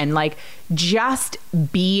Carr. And like, just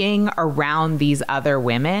being around these other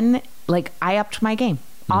women, like, I upped my game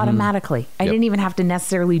automatically. I didn't even have to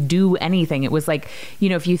necessarily do anything. It was like, you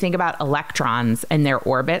know, if you think about electrons and their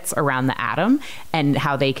orbits around the atom and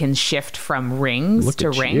how they can shift from rings to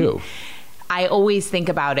ring. You. I always think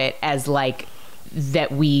about it as like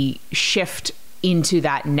that we shift into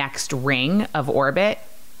that next ring of orbit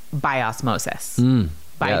by osmosis,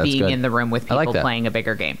 by being in the room with people playing a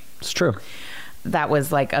bigger game. It's true. That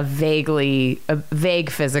was like a vague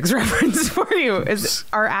physics reference for you.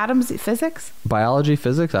 Are atoms physics? Biology,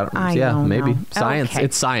 physics? I don't maybe. know. Science. Okay.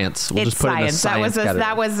 It's science. We'll It's just put science. it in the science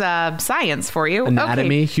That was science for you.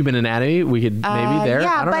 Anatomy, Okay. human anatomy. We could maybe there.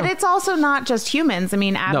 Yeah, I don't but know. it's also not just humans. I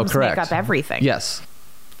mean, atoms make up everything. Yes.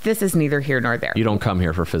 This is neither here nor there. You don't come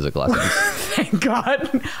here for physics lessons. Thank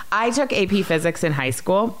God. I took AP Physics in high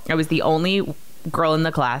school. I was the only girl in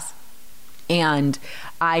the class. And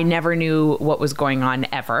I never knew what was going on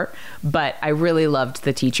ever. But I really loved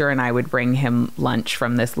the teacher, and I would bring him lunch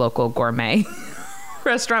from this local gourmet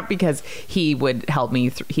restaurant because he would help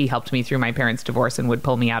me. He helped me through my parents' divorce and would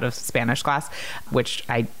pull me out of Spanish class, which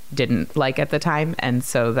I didn't like at the time. And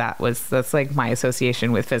so that's like my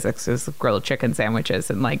association with physics is grilled chicken sandwiches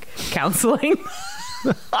and like counseling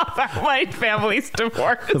about my family's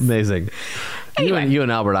divorce. Amazing. Anyway. You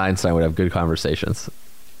and Albert Einstein would have good conversations.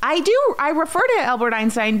 I do. I refer to Albert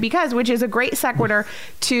Einstein which is a great sequitur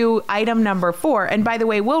to item number 4. And by the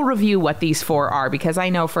way, we'll review what these 4 are, because I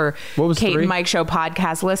know for Kate 3? and Mike Show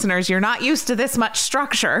podcast listeners, you're not used to this much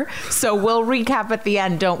structure. So we'll recap at the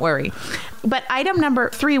end. Don't worry. But item number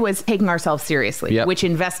 3 was taking ourselves seriously, which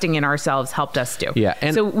investing in ourselves helped us do. Yeah.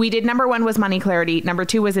 And so we did number 1 was money clarity. Number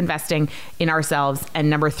 2 was investing in ourselves. And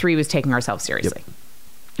number 3 was taking ourselves seriously.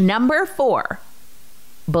 Number 4,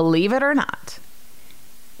 believe it or not,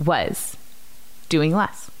 was doing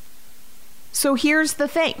less. So here's the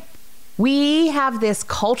thing. We have this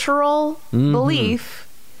cultural belief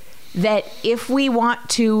that if we want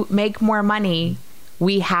to make more money,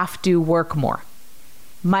 we have to work more.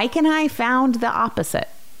 Mike and I found the opposite.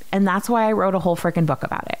 And that's why I wrote a whole freaking book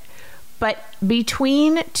about it. But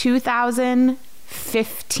between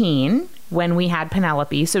 2015, when we had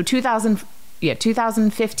Penelope, so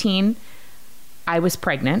 2015, I was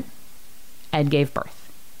pregnant and gave birth.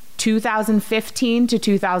 2015 to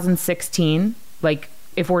 2016, like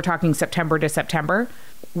if we're talking September to September,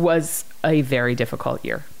 was a very difficult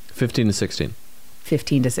year. 15 to 16.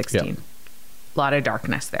 15 to 16. Yep. A lot of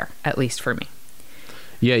darkness there, at least for me.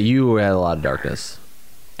 Yeah, you had a lot of darkness.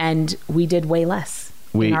 And we did way less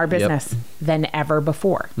in our business than ever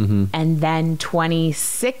before. And then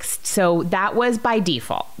 26, so that was by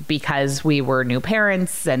default because we were new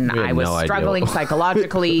parents and I was struggling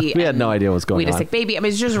psychologically. We had no idea what was going on. We had a sick baby. I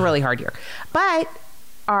mean, it's just a really hard year. But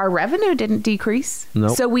our revenue didn't decrease.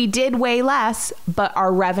 Nope. So we did way less, but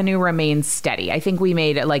our revenue remains steady. I think we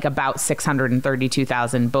made like about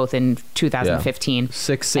 $632,000 both in 2015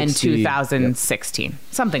 and 2016.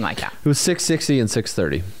 Something like that. It was 660 and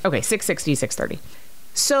 630. Okay, 660, 630.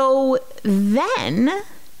 So then,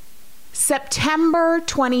 September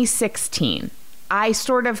 2016, I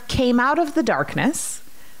sort of came out of the darkness.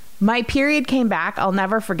 My period came back. I'll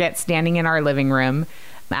never forget standing in our living room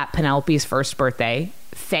at Penelope's first birthday,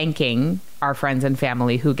 thanking our friends and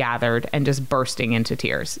family who gathered and just bursting into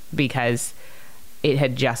tears because it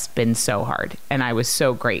had just been so hard. And I was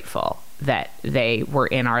so grateful that they were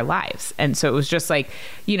in our lives. And so it was just like,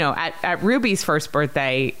 you know, at Ruby's first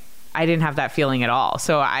birthday, I didn't have that feeling at all.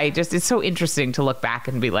 So it's so interesting to look back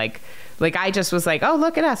and be like I just was like, oh,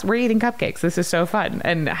 look at us. We're eating cupcakes. This is so fun.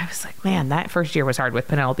 And I was like, man, that first year was hard with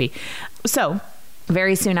Penelope. So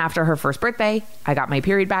very soon after her first birthday, I got my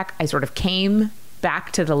period back. I sort of came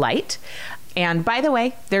back to the light. And by the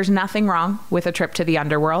way, there's nothing wrong with a trip to the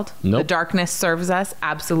underworld. Nope. The darkness serves us.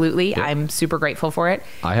 Absolutely. Yep. I'm super grateful for it.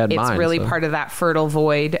 I had mine. It's really part of that fertile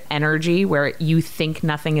void energy where you think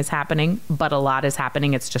nothing is happening, but a lot is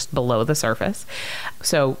happening. It's just below the surface.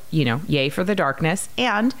 So, you know, yay for the darkness.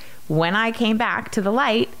 And when I came back to the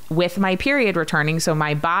light with my period returning, so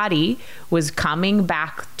my body was coming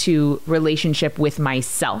back to relationship with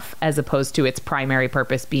myself as opposed to its primary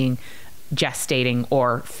purpose being gestating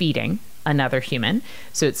or feeding another human.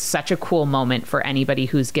 So it's such a cool moment for anybody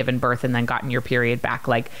who's given birth and then gotten your period back.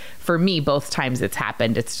 Like for me, both times it's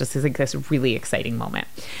happened, it's just like this really exciting moment.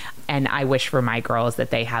 And I wish for my girls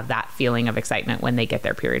that they have that feeling of excitement when they get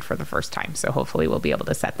their period for the first time. So hopefully we'll be able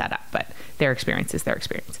to set that up, but their experience is their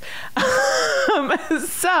experience.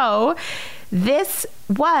 So this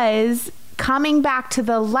was coming back to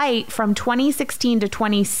the light from 2016 to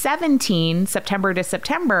 2017, September to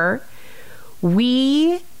September.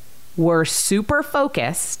 We were super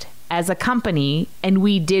focused as a company and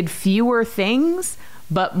we did fewer things,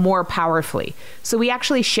 but more powerfully. So we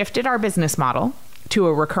actually shifted our business model to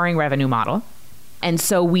a recurring revenue model. And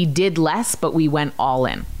so we did less, but we went all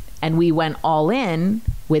in. And we went all in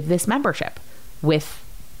with this membership, with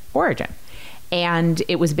Origin. And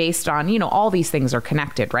it was based on, you know, all these things are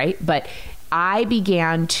connected, right? But I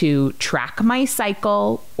began to track my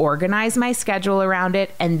cycle, organize my schedule around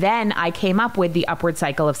it, and then I came up with the upward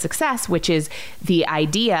cycle of success, which is the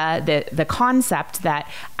idea, the concept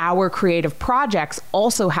that our creative projects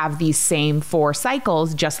also have these same 4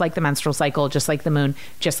 cycles, just like the menstrual cycle, just like the moon,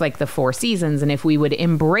 just like the 4 seasons. And if we would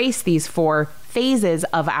embrace these 4 phases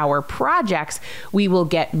of our projects, we will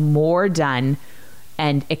get more done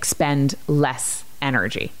and expend less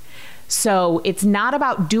energy. So it's not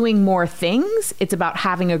about doing more things. It's about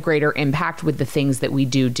having a greater impact with the things that we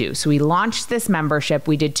do. So we launched this membership.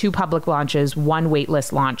 We did 2 public launches, 1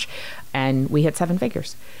 waitlist launch, and we hit 7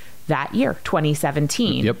 figures that year,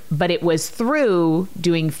 2017. Yep. But it was through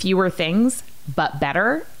doing fewer things, but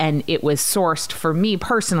better. And it was sourced for me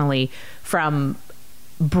personally from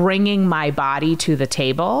bringing my body to the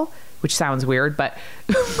table, which sounds weird, but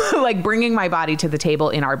like bringing my body to the table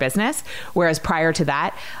in our business. Whereas prior to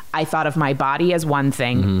that, I thought of my body as one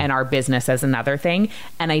thing and our business as another thing.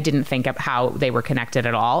 And I didn't think of how they were connected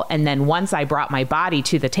at all. And then once I brought my body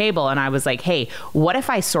to the table and I was like, hey, what if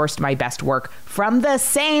I sourced my best work from the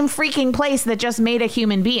same freaking place that just made a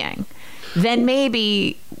human being? Then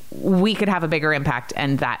maybe we could have a bigger impact.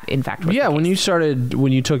 And that, in fact, was the case.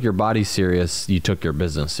 when you took your body serious, you took your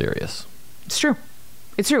business serious. It's true.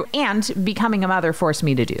 It's true. And becoming a mother forced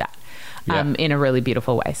me to do that in a really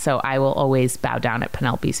beautiful way. So I will always bow down at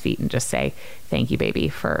Penelope's feet and just say, thank you, baby,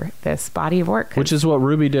 for this body of work. Which is what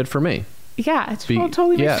Ruby did for me. Yeah. It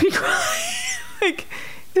totally makes me cry. Like,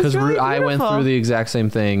 because really I went through the exact same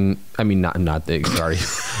thing. I mean, not the, sorry.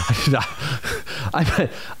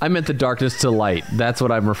 I meant the darkness to light. That's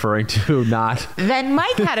what I'm referring to, not. Then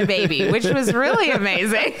Mike had a baby, which was really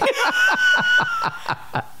amazing.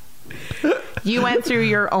 You went through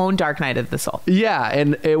your own dark night of the soul. Yeah.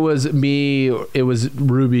 And it was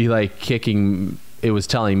Ruby like kicking, it was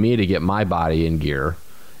telling me to get my body in gear.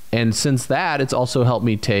 And since that, it's also helped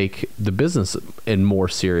me take the business in more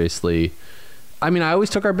seriously. I mean, I always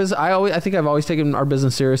took our business. I think I've always taken our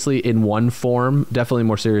business seriously in one form, definitely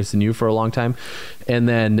more serious than you for a long time. And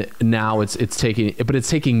then now it's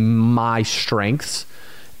taking my strengths.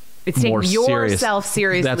 It's taking yourself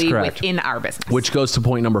seriously within our business. Which goes to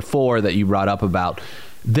point number 4 that you brought up about.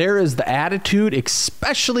 There is the attitude,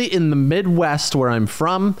 especially in the Midwest where I'm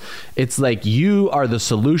from. It's like you are the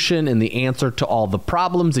solution and the answer to all the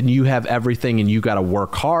problems, and you have everything, and you got to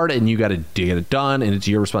work hard, and you got to get it done, and it's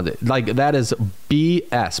your responsibility. Like, that is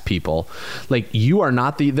BS, people. Like, you are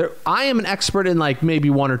not I am an expert in like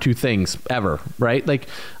maybe 1 or 2 things ever, right? Like,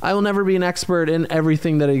 I will never be an expert in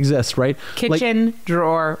everything that exists, right? Kitchen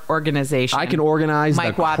drawer organization. I can organize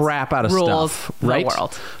Mike the crap out of stuff, right? The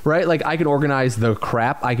world. Right? Like, I can organize the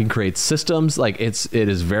crap. I can create systems. Like,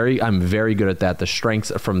 I'm very good at that. The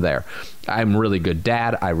strengths are from there. I'm really good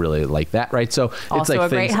dad. I really like that, right? So it's also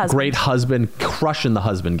like great husband, crushing the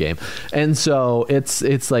husband game. And so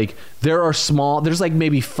it's like there's like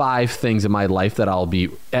maybe 5 things in my life that I'll be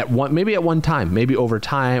at one time, maybe over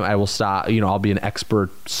time I will stop, I'll be an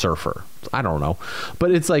expert surfer. I don't know,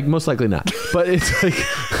 but it's like most likely not, but it's like,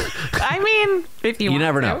 I mean, if you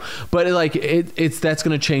never know, but that's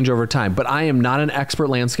going to change over time. But I am not an expert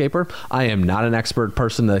landscaper. I am not an expert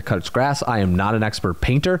person that cuts grass. I am not an expert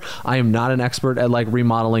painter. I am not an expert at like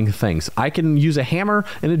remodeling things. I can use a hammer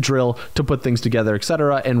and a drill to put things together,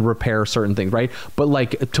 etc., and repair certain things, right? But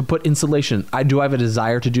like to put insulation, do I have a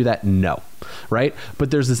desire to do that? No. Right? But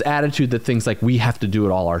there's this attitude that things like we have to do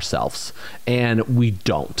it all ourselves, and we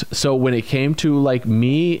don't. So when it came to like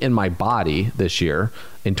me and my body this year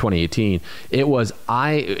in 2018,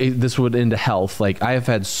 this would into health. Like, I have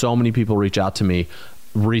had so many people reach out to me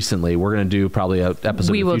recently. We're going to do probably an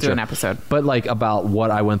episode. We will do an episode, but like about what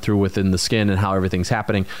I went through within the skin and how everything's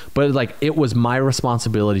happening. But like, it was my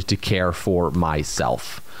responsibility to care for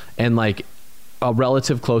myself, and like, a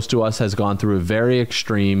relative close to us has gone through a very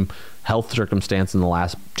extreme health circumstance in the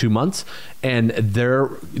last 2 months, and their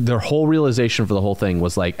whole realization for the whole thing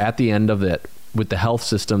was like, at the end of it, with the health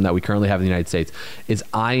system that we currently have in the United States, is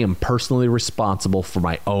I am personally responsible for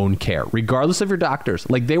my own care, regardless of your doctors.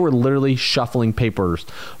 Like, they were literally shuffling papers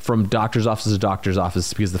from doctor's office to doctor's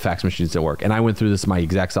office because the fax machines didn't work. And I went through this my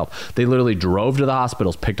exact self. They literally drove to the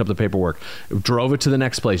hospitals, picked up the paperwork, drove it to the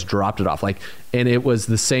next place, dropped it off. And it was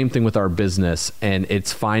the same thing with our business. And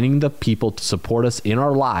it's finding the people to support us in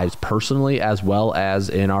our lives, personally as well as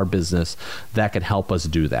in our business, that can help us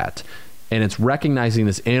do that. And it's recognizing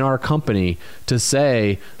this in our company to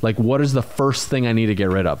say, like, what is the first thing I need to get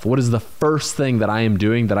rid of? What is the first thing that I am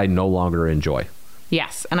doing that I no longer enjoy?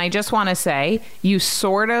 Yes. And I just want to say, you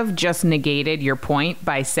sort of just negated your point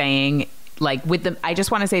by saying, like, I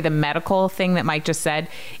just want to say the medical thing that Mike just said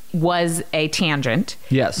was a tangent.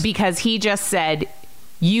 Yes. Because he just said,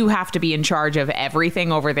 you have to be in charge of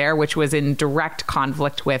everything over there, which was in direct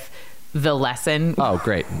conflict with the lesson. Oh,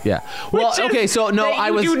 great. Yeah. Well, okay. So no,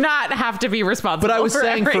 I do not have to be responsible. But I was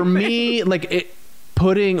saying everything. For me, like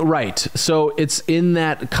right. So it's in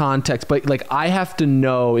that context, but like, I have to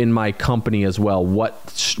know in my company as well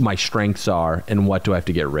what my strengths are and what do I have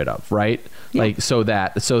to get rid of. Right. Yeah. Like, so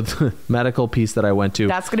the medical piece that I went to,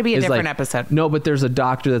 that's going to be a different episode. No, but there's a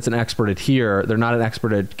doctor that's an expert at here. They're not an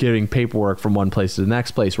expert at getting paperwork from one place to the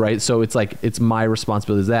next place. Right. So it's like, it's my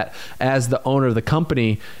responsibility that as the owner of the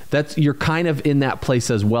company, you're kind of in that place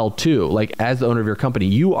as well too. Like, as the owner of your company,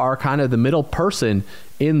 you are kind of the middle person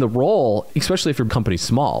in the role, especially if your company's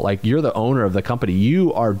small. Like, you're the owner of the company.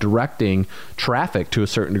 You are directing traffic to a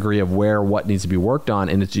certain degree of what needs to be worked on.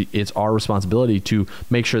 And it's our responsibility to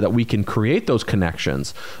make sure that we can create those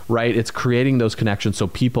connections, right? It's creating those connections so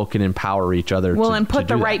people can empower each other. Well, and put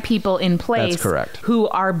the right people in place. That's correct. Who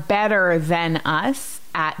are better than us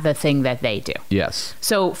at the thing that they do. Yes.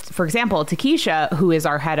 So, for example, Takesha, who is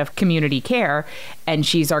our head of community care, and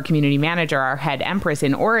she's our community manager, our head empress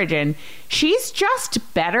in Origin, she's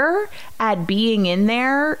just better at being in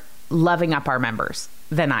there, loving up our members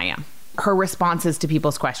than I am. Her responses to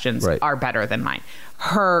people's questions are better than mine.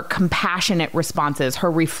 Her compassionate responses,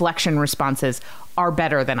 her reflection responses are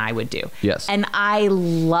better than I would do. Yes. And I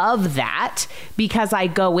love that because I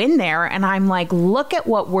go in there and I'm like, look at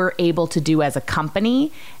what we're able to do as a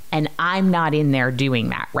company. And I'm not in there doing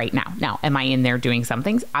that right now. Now, am I in there doing some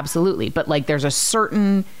things? Absolutely. But like, there's a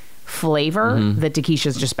certain flavor that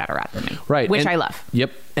Takesha's just better at than me. Right. Which I love.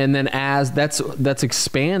 Yep. And then as that's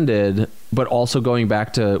expanded, but also going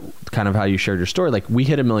back to kind of how you shared your story, like, we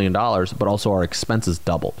hit $1 million, but also our expenses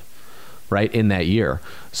doubled. right, in that year.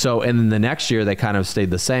 So, and then the next year they kind of stayed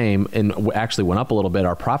the same and actually went up a little bit.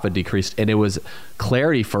 Our profit decreased, and it was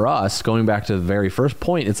clarity for us going back to the very first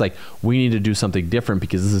point. It's like, we need to do something different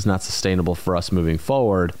because this is not sustainable for us moving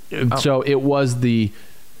forward. So it was the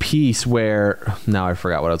piece where, now I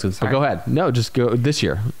forgot what I was going to say. Go ahead. No, just go this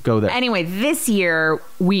year. Go there. Anyway, this year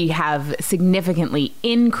we have significantly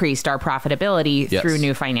increased our profitability through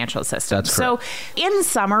new financial systems. That's correct. So in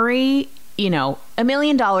summary, you know, $1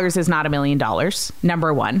 million is not $1 million.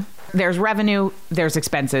 Number one, there's revenue, there's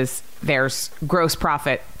expenses, there's gross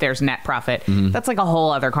profit, there's net profit. That's like a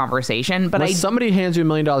whole other conversation. But somebody hands you $1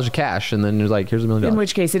 million of cash and then you're like, here's $1 million. In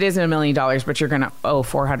which case it is $1 million, but you're going to owe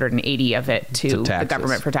 480 of it to the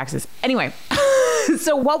government for taxes. Anyway.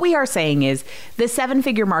 So what we are saying is the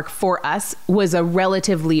 7-figure mark for us was a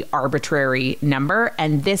relatively arbitrary number.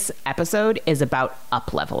 And this episode is about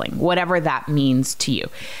up-leveling, whatever that means to you.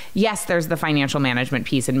 Yes, there's the financial management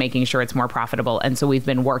piece and making sure it's more profitable. And so we've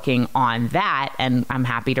been working on that. And I'm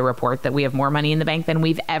happy to report that we have more money in the bank than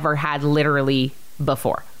we've ever had literally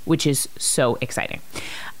before, which is so exciting.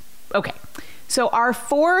 Okay. So our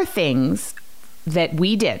 4 things that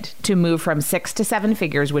we did to move from 6 to 7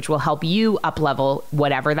 figures, which will help you up level,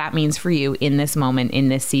 whatever that means for you in this moment, in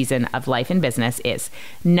this season of life and business, is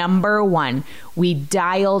number 1, we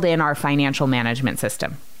dialed in our financial management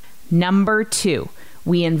system. Number 2,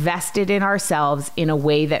 we invested in ourselves in a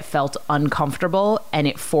way that felt uncomfortable, and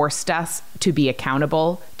it forced us to be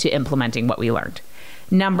accountable to implementing what we learned.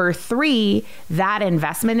 Number 3, that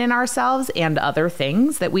investment in ourselves and other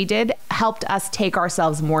things that we did helped us take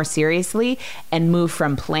ourselves more seriously and move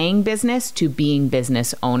from playing business to being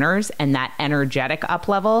business owners. And that energetic up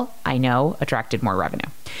level, I know, attracted more revenue.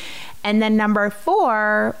 And then number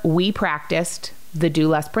 4, we practiced the do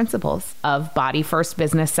less principles of body first,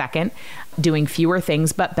 business second, doing fewer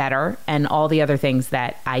things but better, and all the other things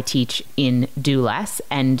that I teach in Do Less.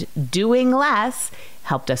 And doing less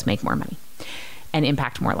helped us make more money and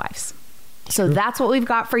impact more lives. So that's what we've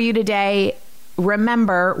got for you today.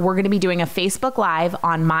 Remember, we're going to be doing a Facebook Live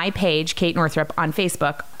on my page, Kate Northrup, on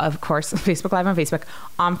Facebook, of course, Facebook Live on Facebook,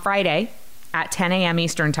 on Friday at 10 a.m.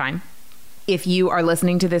 Eastern Time. If you are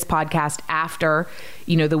listening to this podcast after,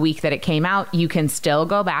 the week that it came out, you can still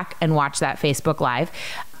go back and watch that Facebook Live.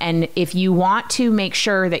 And if you want to make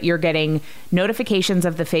sure that you're getting notifications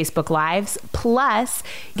of the Facebook Lives, plus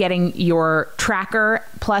getting your tracker,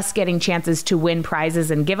 plus getting chances to win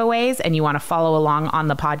prizes and giveaways, and you want to follow along on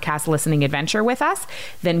the podcast listening adventure with us,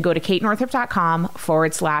 then go to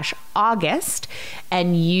katenorthrup.com/August,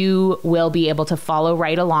 and you will be able to follow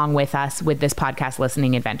right along with us with this podcast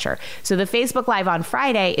listening adventure. So the Facebook Live on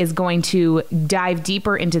Friday is going to dive deeper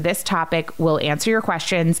into this topic. We'll answer your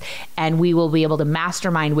questions, and we will be able to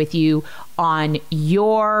mastermind with you on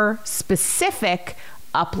your specific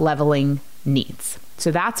up-leveling needs. So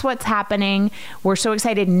that's what's happening. We're so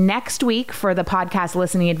excited next week for the podcast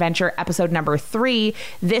listening adventure, episode number 3.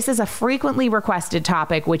 This is a frequently requested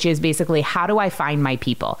topic, which is basically, how do I find my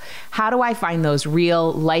people? How do I find those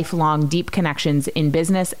real, lifelong, deep connections in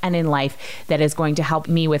business and in life that is going to help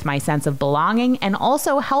me with my sense of belonging and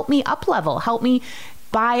also help me up level, help me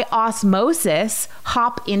by osmosis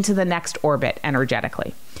hop into the next orbit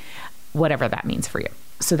energetically, whatever that means for you.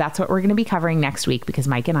 So that's what we're going to be covering next week, because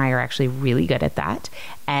Mike and I are actually really good at that.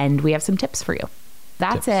 And we have some tips for you.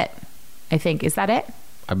 That's it, I think. Is that it?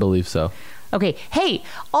 I believe so. Okay. Hey,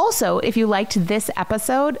 also, if you liked this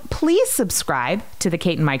episode, please subscribe to the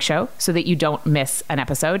Kate and Mike Show so that you don't miss an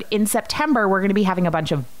episode. In September, we're going to be having a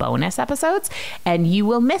bunch of bonus episodes, and you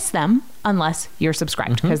will miss them unless you're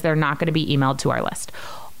subscribed, because they're not going to be emailed to our list.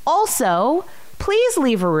 Also, please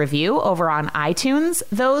leave a review over on iTunes.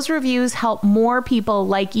 Those reviews help more people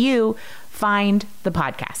like you find the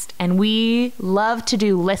podcast. And we love to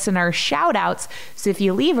do listener shout outs. So if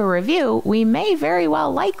you leave a review, we may very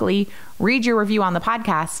well likely read your review on the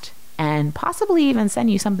podcast and possibly even send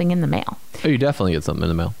you something in the mail. Oh, you definitely get something in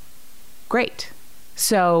the mail. Great.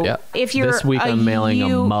 So if you're this week, I'm mailing a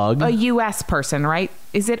mug. A U.S. person, right?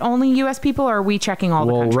 Is it only U.S. people, or are we checking all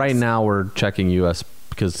the countries? Well, right now we're checking U.S.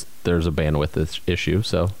 because there's a bandwidth issue.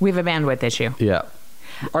 So we have a bandwidth issue. Yeah.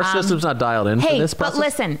 Our system's not dialed in for this process. But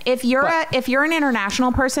listen, if you're an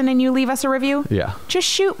international person and you leave us a review, just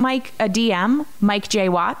shoot Mike a DM, Mike J.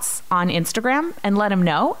 Watts on Instagram, and let him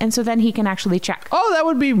know. And so then he can actually check. Oh, that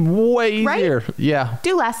would be way easier. Right? Yeah.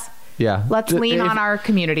 Do less. Yeah. Let's lean on our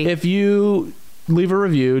community. If you leave a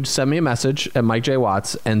review, send me a message at Mike J.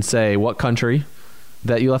 Watts and say what country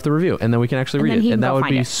that you left the review, and then we can actually read it. And that would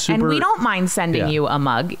be super. And we don't mind sending you a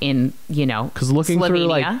mug in, because looking Slovenia. through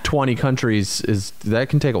like 20 countries that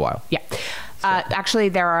can take a while. Yeah. Actually,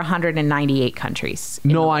 there are 198 countries.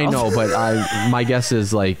 No, I know, but my guess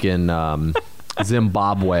is like in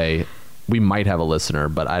Zimbabwe, we might have a listener,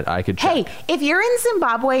 but I could check. Hey, if you're in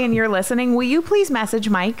Zimbabwe and you're listening, will you please message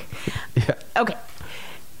Mike? Yeah. Okay.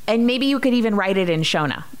 And maybe you could even write it in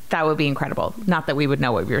Shona. That would be incredible. Not that we would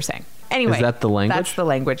know what we were saying. Anyway. Is that the language? That's the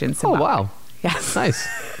language in Zimbabwe. Oh, wow. Yes. Nice.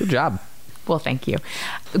 Good job. Well, thank you.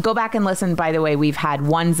 Go back and listen. By the way, we've had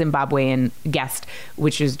one Zimbabwean guest,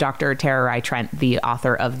 which is Dr. Tererai Trent, the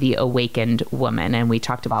author of The Awakened Woman. And we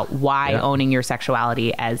talked about why owning your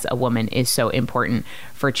sexuality as a woman is so important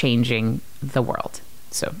for changing the world.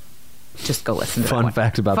 So just go listen to that one. Fun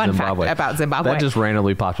fact about Zimbabwe. That just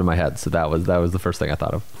randomly popped in my head. So that was the first thing I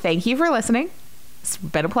thought of. Thank you for listening. It's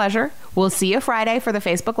been a pleasure. We'll see you Friday for the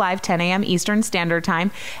Facebook Live, 10 a.m. Eastern Standard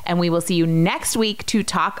Time. And we will see you next week to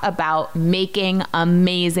talk about making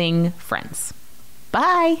amazing friends.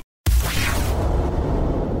 Bye.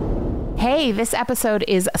 Hey, this episode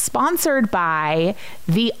is sponsored by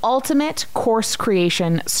the Ultimate Course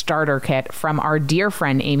Creation Starter Kit from our dear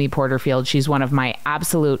friend, Amy Porterfield. She's one of my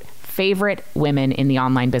absolute favorite women in the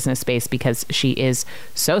online business space because she is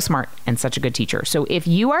so smart and such a good teacher. So if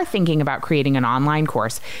you are thinking about creating an online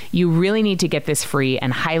course, you really need to get this free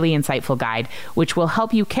and highly insightful guide, which will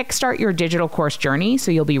help you kickstart your digital course journey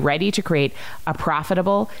so you'll be ready to create a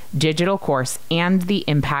profitable digital course and the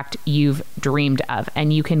impact you've dreamed of.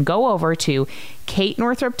 And you can go over to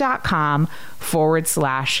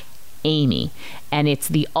katenorthrup.com/Amy. And it's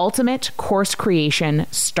the Ultimate Course Creation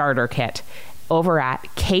Starter Kit over at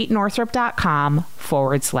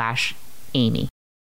katenorthrup.com/Amy.